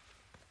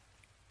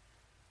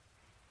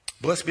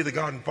 blessed be the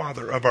God and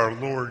Father of our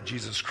Lord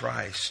Jesus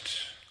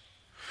Christ,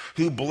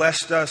 who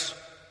blessed us,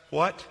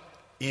 what?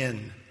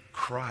 In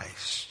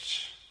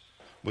Christ,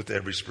 with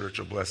every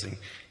spiritual blessing,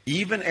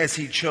 even as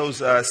he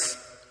chose us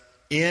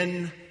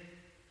in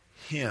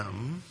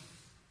him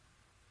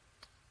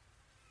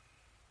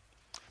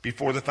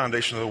before the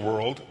foundation of the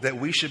world, that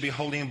we should be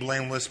holy and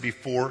blameless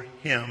before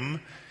him.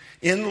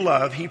 In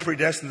love, he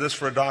predestined us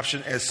for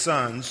adoption as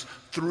sons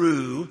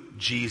through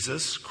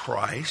Jesus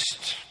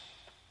Christ,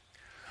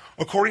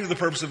 according to the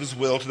purpose of his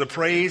will, to the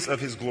praise of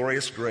his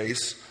glorious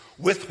grace,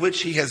 with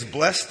which he has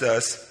blessed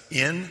us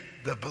in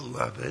the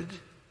beloved.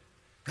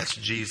 That's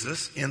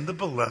Jesus, in the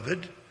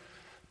beloved.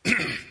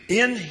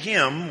 In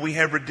him we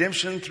have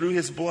redemption through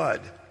his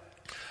blood,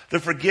 the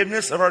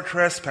forgiveness of our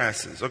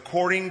trespasses,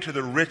 according to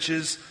the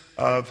riches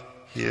of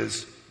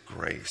his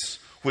grace,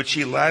 which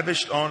he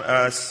lavished on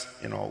us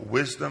in all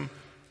wisdom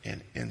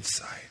and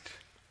insight.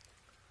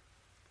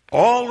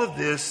 All of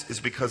this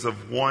is because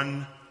of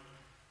one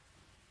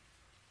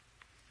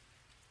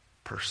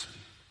person,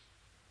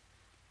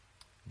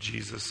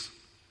 Jesus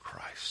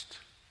Christ.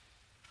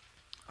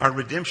 Our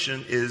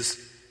redemption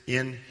is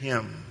in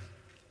him.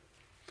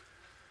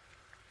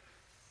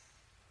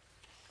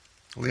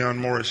 Leon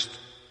Morris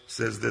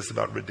says this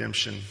about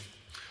redemption.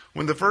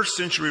 When the first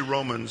century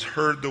Romans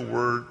heard the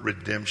word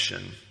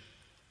redemption,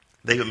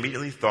 they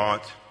immediately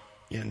thought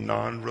in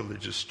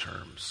non-religious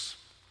terms.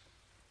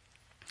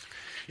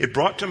 It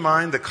brought to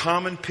mind the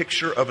common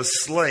picture of a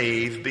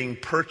slave being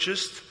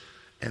purchased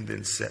and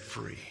then set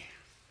free.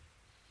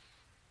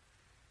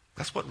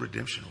 That's what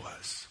redemption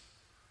was.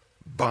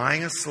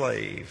 Buying a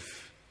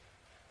slave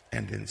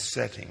and then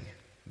setting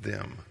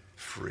them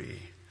free.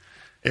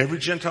 Every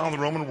Gentile in the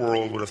Roman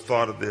world would have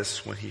thought of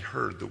this when he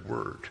heard the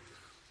word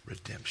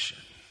redemption.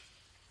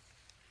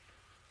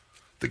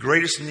 The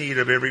greatest need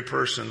of every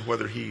person,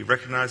 whether he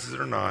recognizes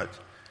it or not,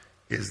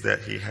 is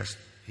that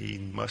he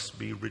must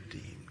be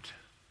redeemed.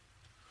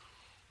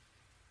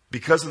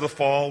 Because of the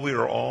fall, we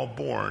are all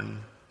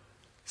born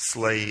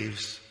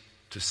slaves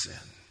to sin.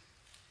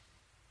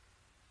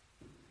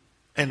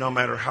 And no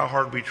matter how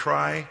hard we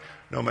try,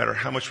 no matter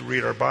how much we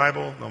read our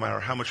Bible, no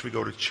matter how much we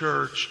go to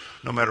church,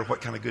 no matter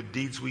what kind of good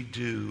deeds we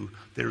do,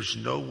 there's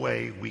no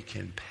way we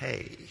can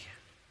pay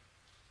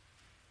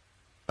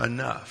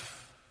enough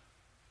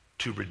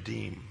to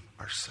redeem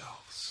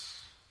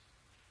ourselves.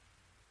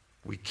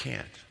 We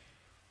can't.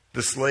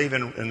 The slave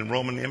in the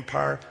Roman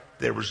Empire,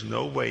 there was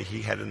no way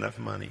he had enough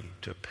money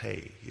to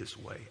pay his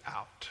way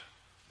out.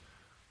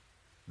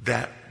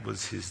 That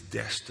was his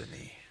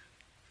destiny.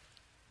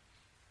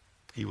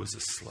 He was a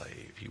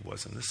slave. He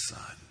wasn't a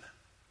son.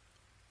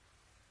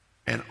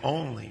 And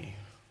only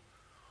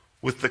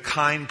with the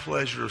kind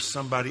pleasure of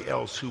somebody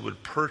else who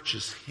would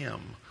purchase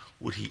him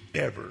would he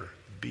ever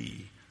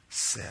be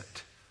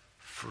set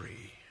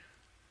free.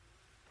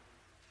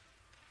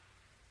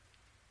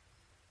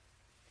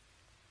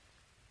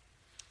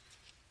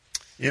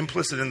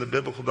 Implicit in the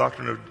biblical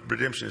doctrine of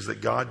redemption is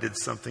that God did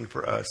something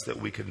for us that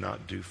we could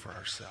not do for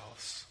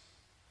ourselves.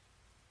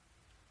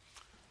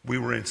 We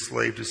were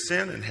enslaved to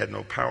sin and had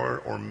no power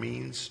or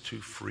means to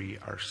free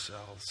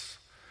ourselves.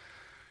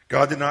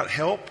 God did not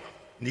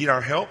need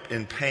our help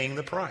in paying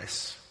the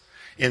price.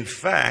 In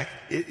fact,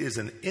 it is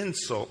an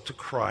insult to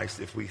Christ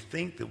if we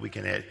think that we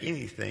can add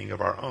anything of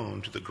our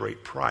own to the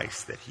great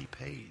price that he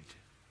paid.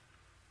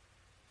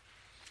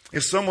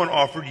 If someone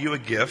offered you a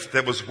gift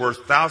that was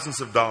worth thousands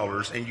of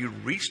dollars and you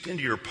reached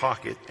into your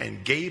pocket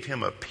and gave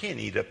him a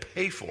penny to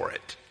pay for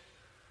it,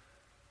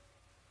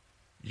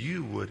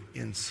 you would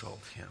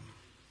insult him.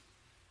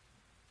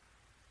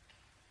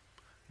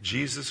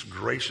 Jesus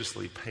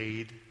graciously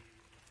paid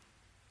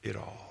it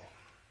all.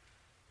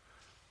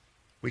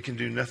 We can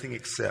do nothing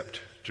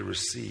except to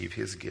receive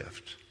his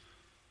gift.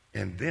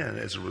 And then,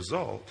 as a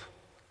result,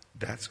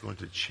 that's going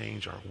to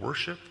change our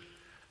worship,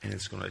 and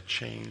it's going to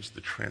change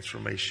the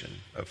transformation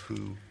of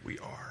who we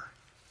are.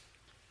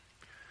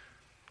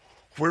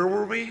 Where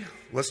were we?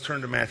 Let's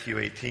turn to Matthew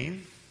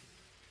 18.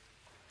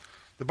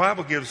 The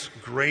Bible gives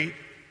great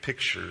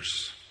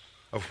pictures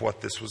of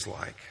what this was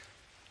like.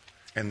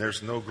 And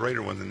there's no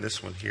greater one than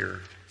this one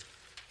here.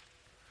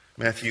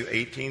 Matthew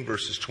 18,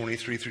 verses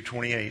 23 through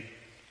 28.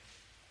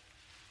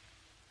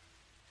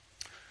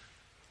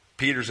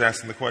 Peter's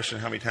asking the question,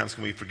 how many times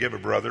can we forgive a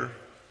brother?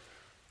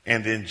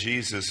 And then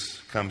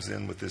Jesus comes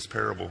in with this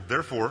parable.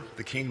 Therefore,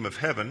 the kingdom of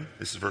heaven,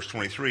 this is verse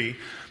 23,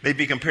 may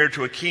be compared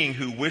to a king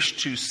who wished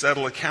to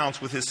settle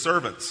accounts with his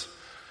servants.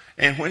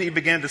 And when he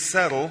began to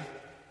settle,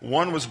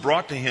 one was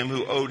brought to him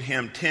who owed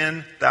him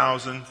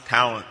 10,000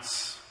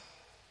 talents.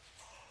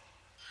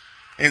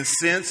 And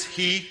since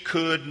he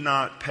could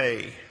not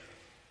pay,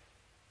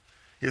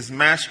 his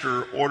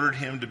master ordered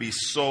him to be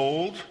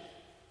sold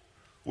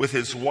with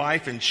his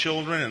wife and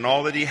children and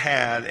all that he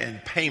had,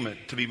 and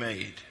payment to be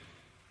made.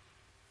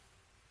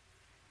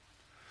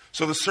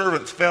 So the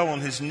servant fell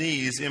on his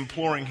knees,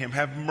 imploring him,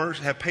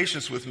 have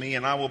patience with me,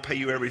 and I will pay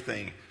you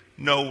everything.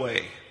 No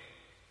way.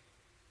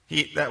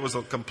 That was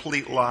a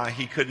complete lie.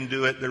 He couldn't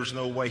do it. There was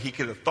no way. He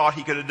could have thought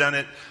he could have done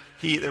it.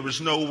 There was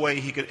no way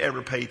he could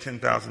ever pay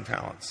 10,000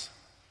 talents.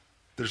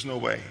 There's no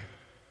way.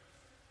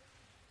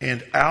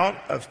 And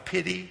out of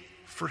pity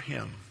for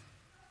him,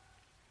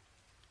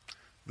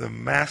 the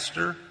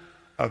master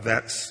of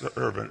that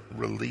servant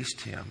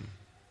released him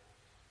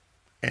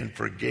and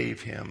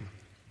forgave him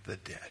the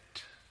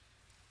debt.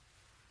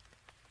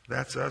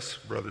 That's us,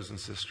 brothers and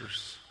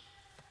sisters.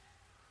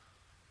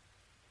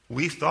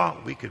 We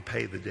thought we could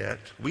pay the debt.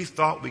 We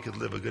thought we could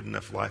live a good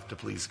enough life to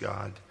please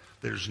God.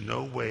 There's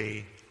no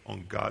way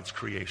on God's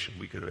creation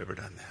we could have ever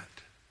done that.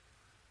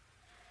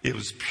 It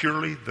was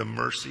purely the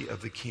mercy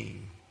of the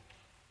King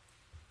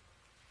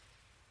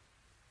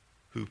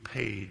who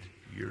paid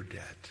your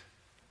debt,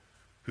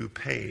 who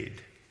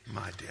paid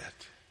my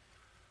debt.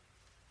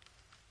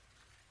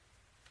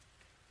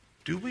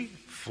 Do we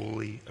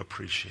fully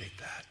appreciate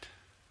that?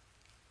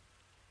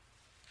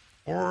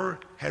 Or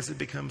has it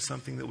become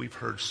something that we've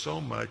heard so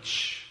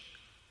much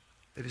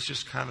that it's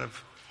just kind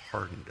of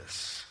hardened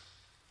us?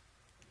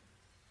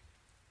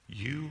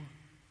 You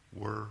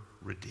were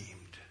redeemed.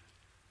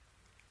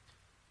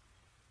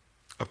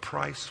 A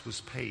price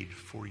was paid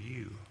for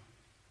you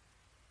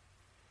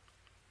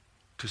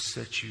to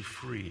set you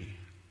free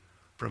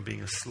from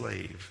being a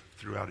slave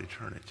throughout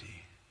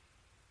eternity.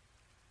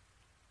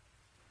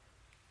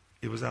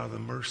 It was out of the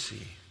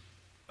mercy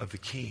of the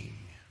King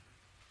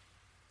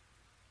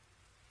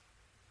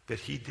that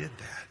he did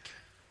that.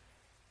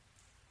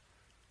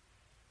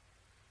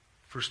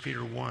 1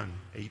 Peter 1,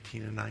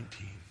 18 and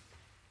 19.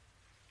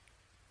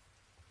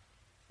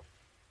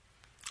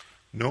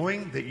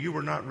 Knowing that you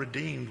were not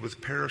redeemed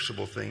with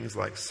perishable things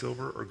like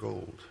silver or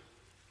gold.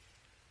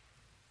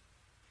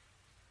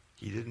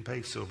 He didn't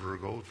pay silver or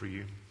gold for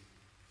you.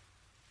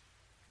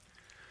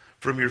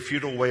 From your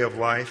futile way of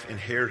life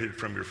inherited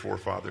from your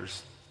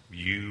forefathers.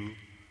 You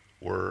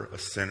were a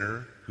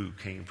sinner who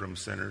came from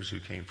sinners, who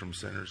came from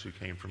sinners, who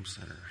came from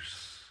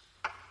sinners.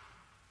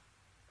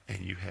 And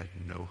you had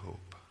no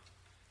hope.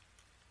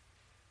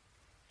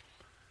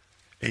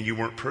 And you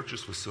weren't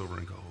purchased with silver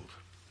and gold,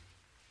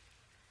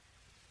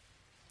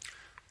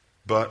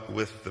 but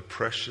with the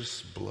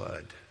precious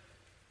blood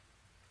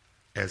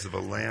as of a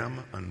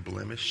lamb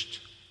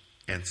unblemished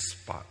and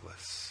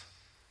spotless,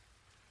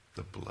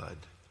 the blood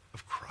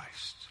of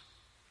Christ.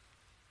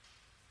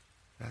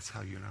 That's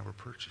how you and I were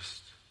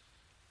purchased.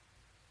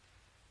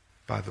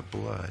 By the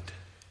blood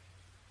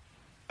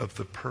of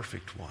the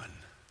perfect one.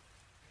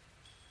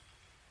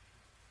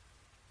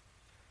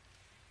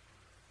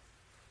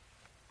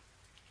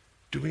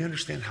 Do we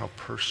understand how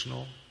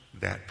personal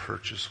that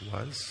purchase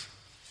was?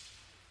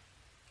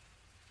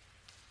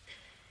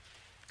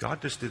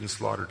 God just didn't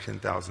slaughter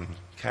 10,000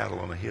 cattle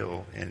on a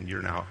hill and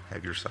you now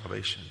have your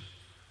salvation.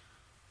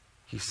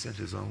 He sent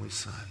his only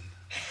Son.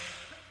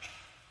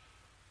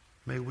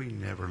 May we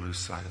never lose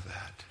sight of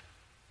that.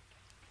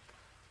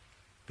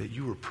 That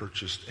you were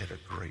purchased at a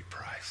great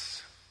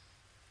price.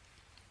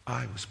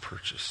 I was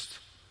purchased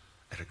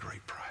at a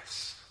great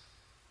price.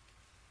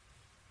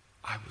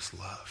 I was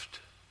loved.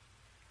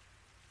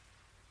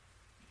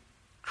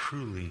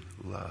 Truly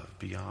loved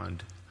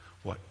beyond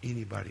what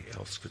anybody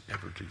else could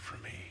ever do for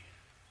me.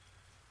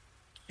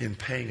 In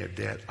paying a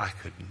debt I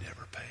could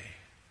never pay.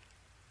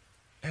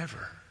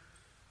 Ever.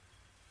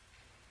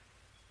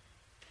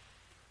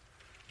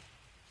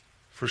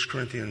 1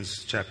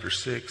 Corinthians chapter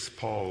 6,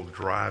 Paul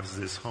drives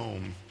this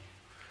home.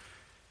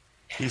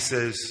 He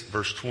says,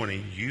 verse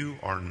 20, you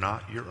are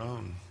not your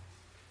own.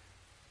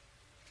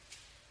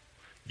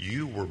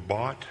 You were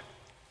bought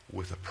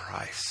with a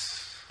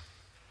price.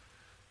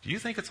 Do you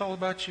think it's all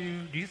about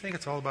you? Do you think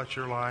it's all about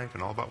your life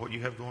and all about what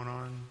you have going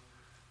on?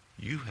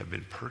 You have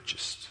been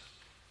purchased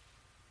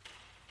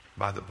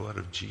by the blood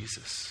of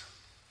Jesus.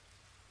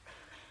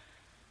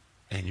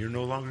 And you're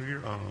no longer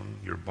your own.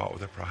 You're bought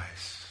with a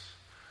price.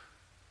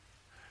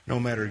 No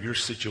matter your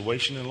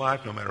situation in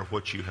life, no matter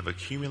what you have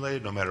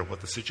accumulated, no matter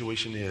what the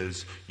situation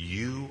is,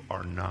 you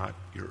are not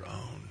your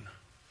own.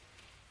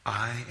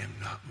 I am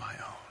not my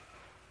own.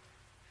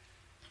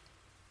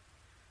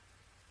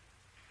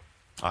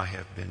 I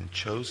have been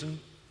chosen,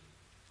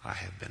 I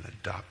have been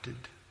adopted,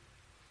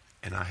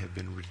 and I have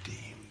been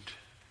redeemed.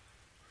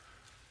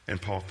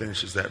 And Paul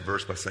finishes that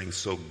verse by saying,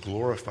 so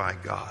glorify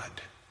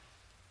God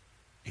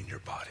in your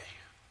body.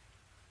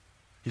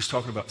 He's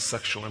talking about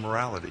sexual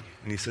immorality.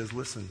 And he says,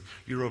 listen,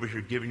 you're over here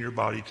giving your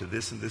body to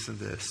this and this and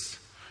this.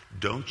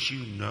 Don't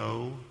you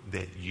know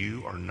that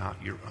you are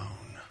not your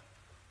own?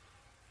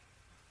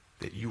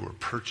 That you were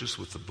purchased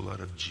with the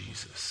blood of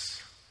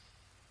Jesus.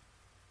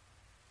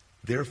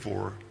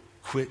 Therefore,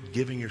 quit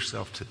giving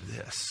yourself to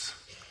this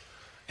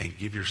and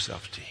give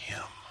yourself to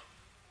him.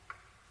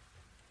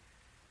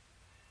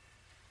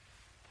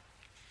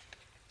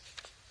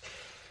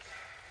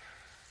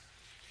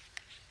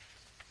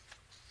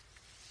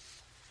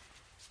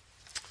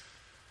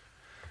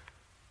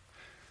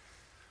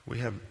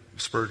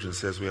 Spurgeon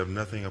says we have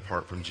nothing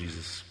apart from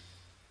Jesus.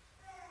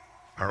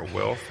 Our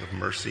wealth of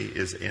mercy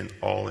is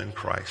all in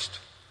Christ.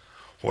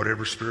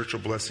 Whatever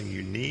spiritual blessing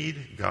you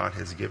need, God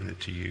has given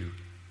it to you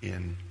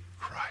in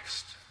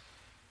Christ.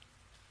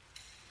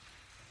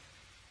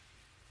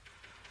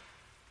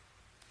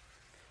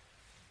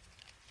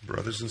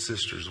 Brothers and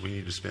sisters, we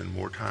need to spend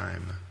more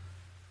time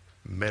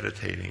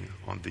meditating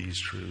on these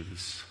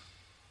truths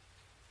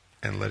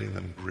and letting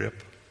them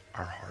grip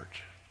our heart.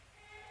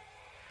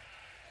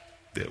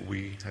 That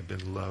we have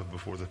been loved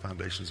before the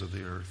foundations of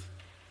the earth.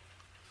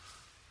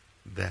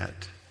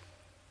 That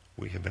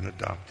we have been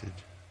adopted,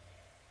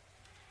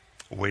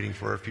 waiting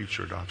for our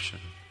future adoption.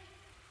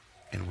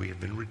 And we have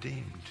been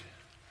redeemed.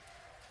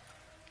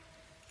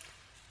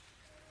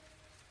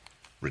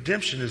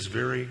 Redemption is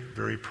very,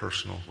 very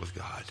personal with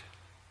God.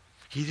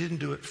 He didn't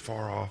do it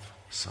far off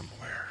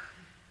somewhere.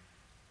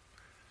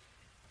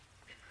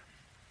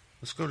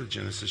 Let's go to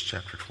Genesis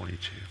chapter 22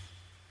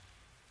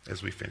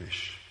 as we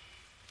finish.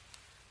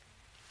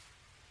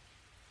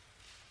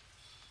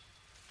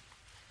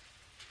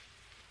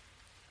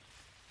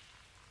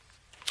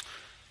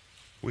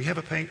 We have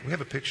a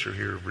picture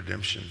here of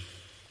redemption.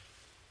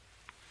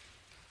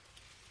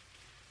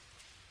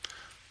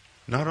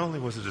 Not only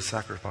was it a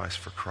sacrifice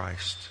for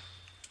Christ,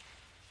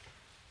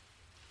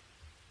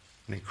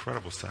 an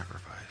incredible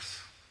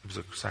sacrifice, it was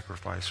a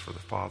sacrifice for the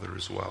Father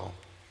as well.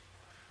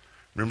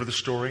 Remember the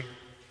story?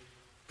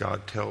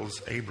 God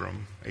tells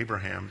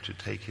Abraham to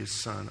take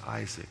his son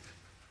Isaac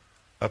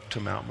up to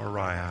Mount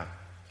Moriah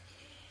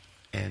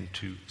and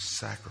to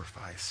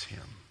sacrifice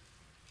him.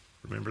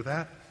 Remember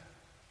that?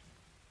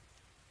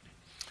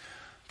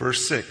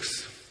 Verse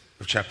 6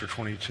 of chapter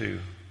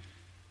 22.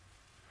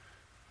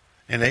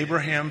 And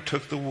Abraham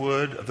took the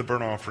wood of the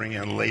burnt offering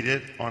and laid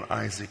it on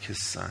Isaac his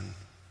son.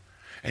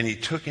 And he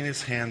took in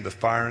his hand the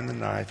fire and the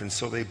knife, and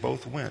so they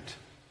both went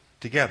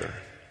together.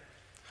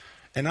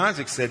 And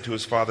Isaac said to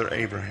his father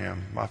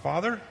Abraham, "My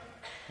father?"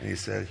 And he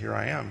said, "Here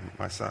I am,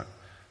 my son.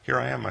 Here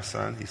I am, my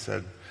son." He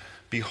said,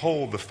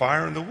 "Behold the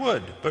fire and the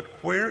wood, but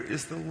where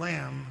is the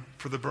lamb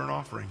for the burnt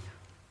offering?"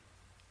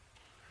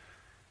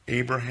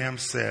 Abraham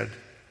said,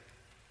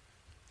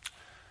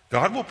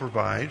 "God will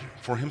provide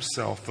for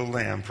himself the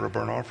lamb for a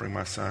burnt offering,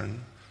 my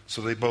son."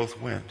 So they both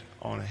went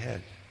on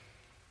ahead.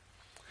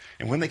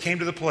 And when they came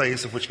to the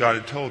place of which God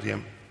had told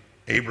him,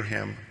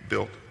 Abraham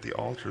built the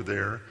altar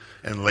there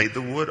and laid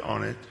the wood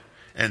on it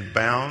and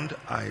bound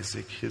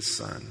Isaac his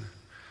son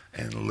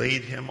and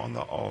laid him on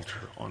the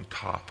altar on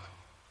top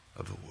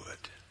of the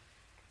wood.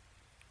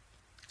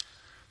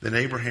 Then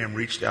Abraham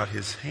reached out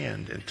his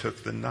hand and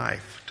took the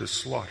knife to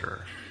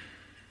slaughter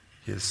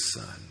his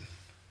son.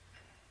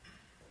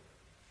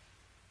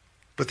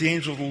 But the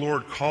angel of the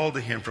Lord called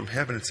to him from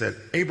heaven and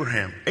said,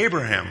 "Abraham,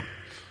 Abraham."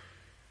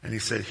 And he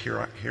said, Here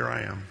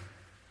I am."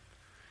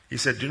 He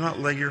said, "Do not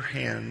lay your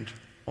hand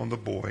on the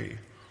boy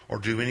or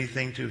do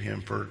anything to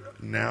him, for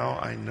now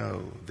I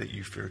know that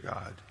you fear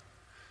God,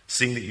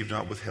 seeing that you've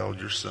not withheld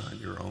your son,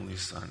 your only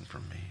son,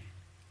 from me."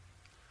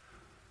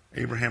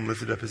 Abraham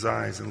lifted up his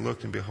eyes and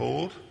looked, and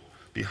behold,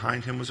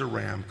 behind him was a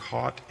ram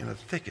caught in a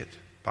thicket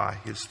by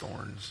his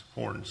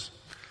horns.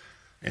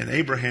 And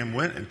Abraham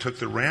went and took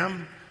the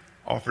ram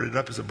offered it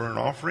up as a burnt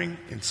offering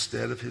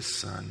instead of his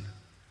son.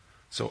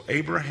 So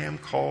Abraham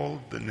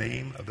called the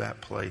name of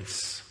that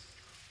place,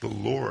 "The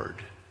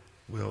Lord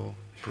will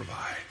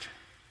provide."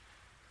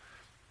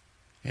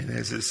 And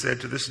as it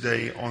said to this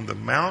day, "On the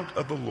mount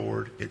of the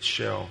Lord it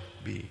shall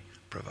be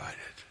provided."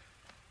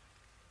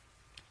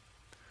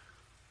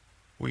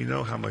 We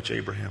know how much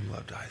Abraham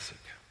loved Isaac.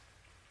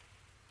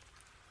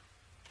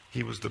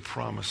 He was the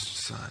promised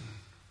son.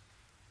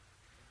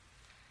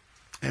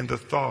 And the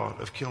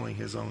thought of killing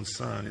his own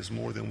son is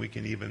more than we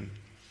can even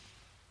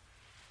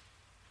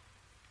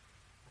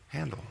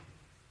handle.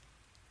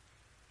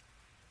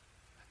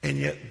 And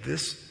yet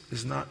this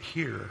is not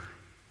here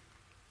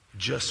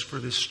just for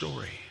this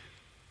story.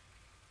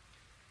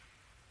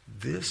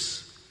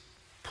 This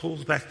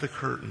pulls back the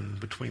curtain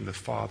between the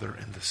Father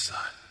and the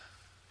Son.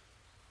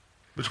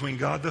 Between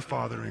God the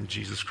Father and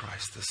Jesus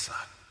Christ the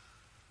Son.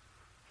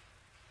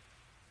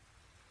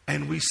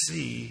 And we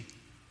see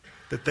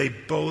that they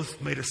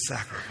both made a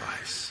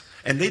sacrifice.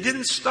 And they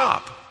didn't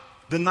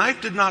stop. The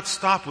knife did not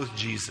stop with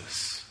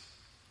Jesus.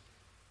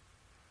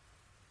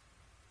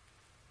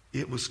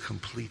 It was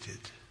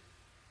completed.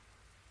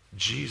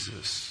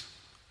 Jesus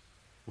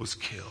was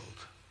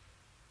killed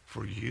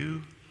for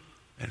you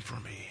and for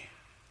me.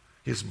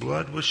 His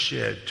blood was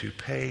shed to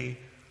pay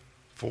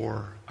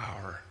for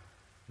our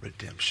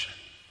redemption.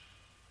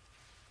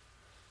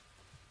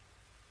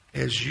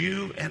 As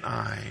you and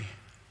I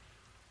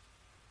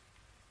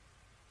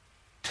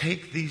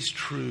take these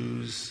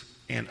truths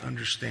and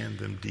understand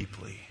them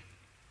deeply,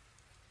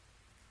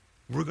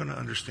 we're going to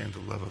understand the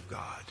love of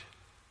God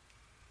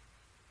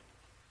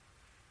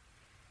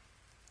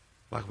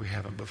like we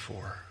haven't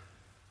before.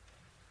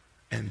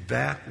 And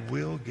that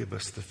will give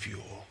us the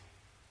fuel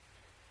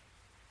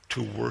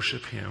to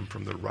worship him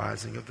from the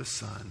rising of the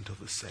sun till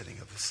the setting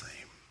of the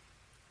same.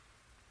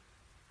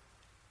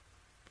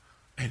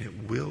 And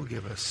it will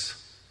give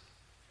us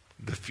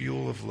the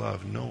fuel of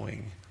love,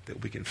 knowing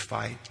that we can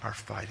fight our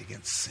fight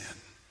against sin.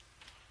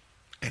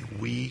 And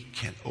we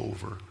can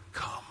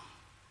overcome.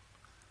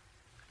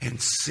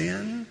 And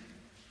sin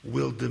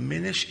will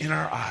diminish in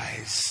our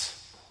eyes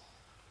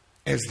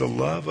as the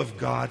love of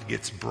God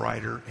gets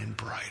brighter and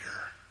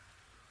brighter.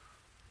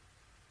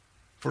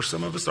 For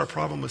some of us, our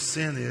problem with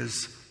sin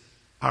is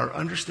our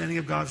understanding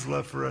of God's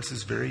love for us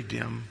is very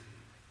dim.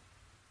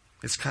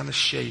 It's kind of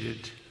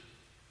shaded.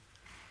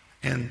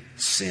 And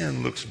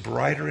sin looks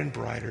brighter and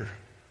brighter.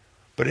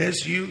 But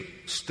as you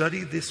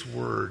study this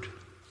word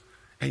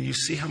and you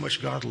see how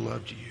much God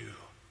loved you,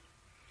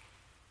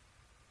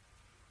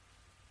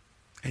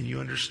 and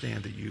you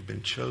understand that you've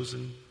been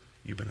chosen,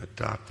 you've been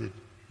adopted,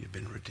 you've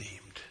been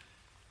redeemed,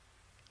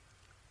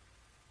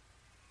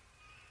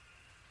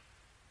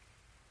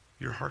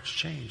 your heart's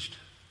changed.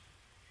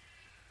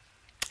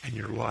 And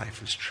your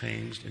life is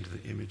changed into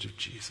the image of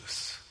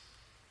Jesus.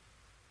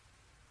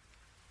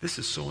 This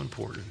is so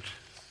important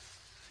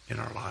in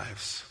our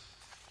lives.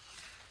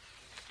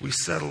 We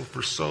settle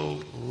for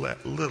so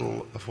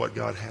little of what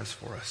God has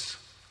for us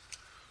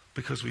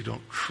because we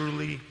don't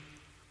truly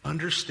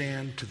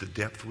understand to the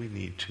depth we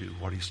need to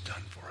what he's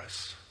done for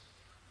us.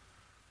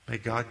 May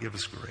God give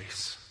us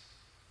grace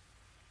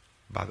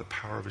by the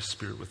power of his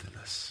Spirit within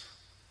us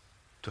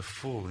to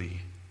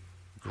fully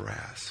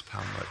grasp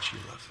how much he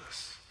loves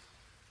us.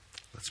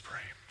 Let's pray.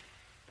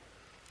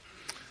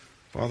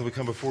 Father, we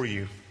come before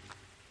you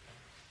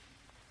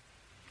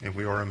and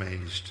we are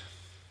amazed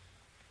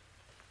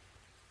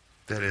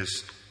that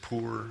as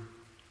poor,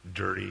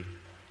 dirty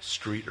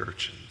street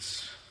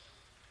urchins,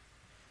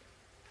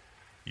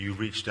 you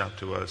reached out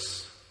to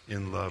us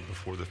in love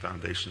before the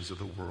foundations of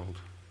the world.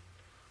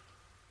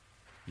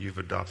 You've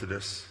adopted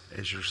us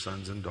as your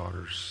sons and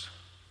daughters,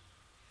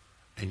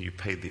 and you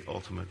paid the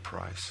ultimate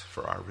price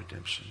for our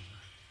redemption.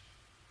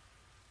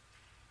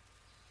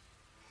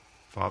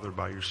 Father,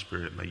 by your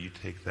Spirit, may you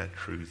take that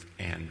truth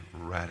and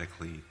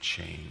radically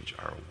change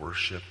our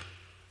worship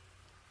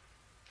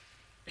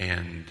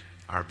and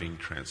our being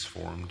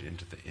transformed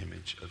into the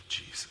image of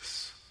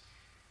Jesus.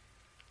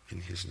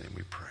 In his name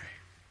we pray.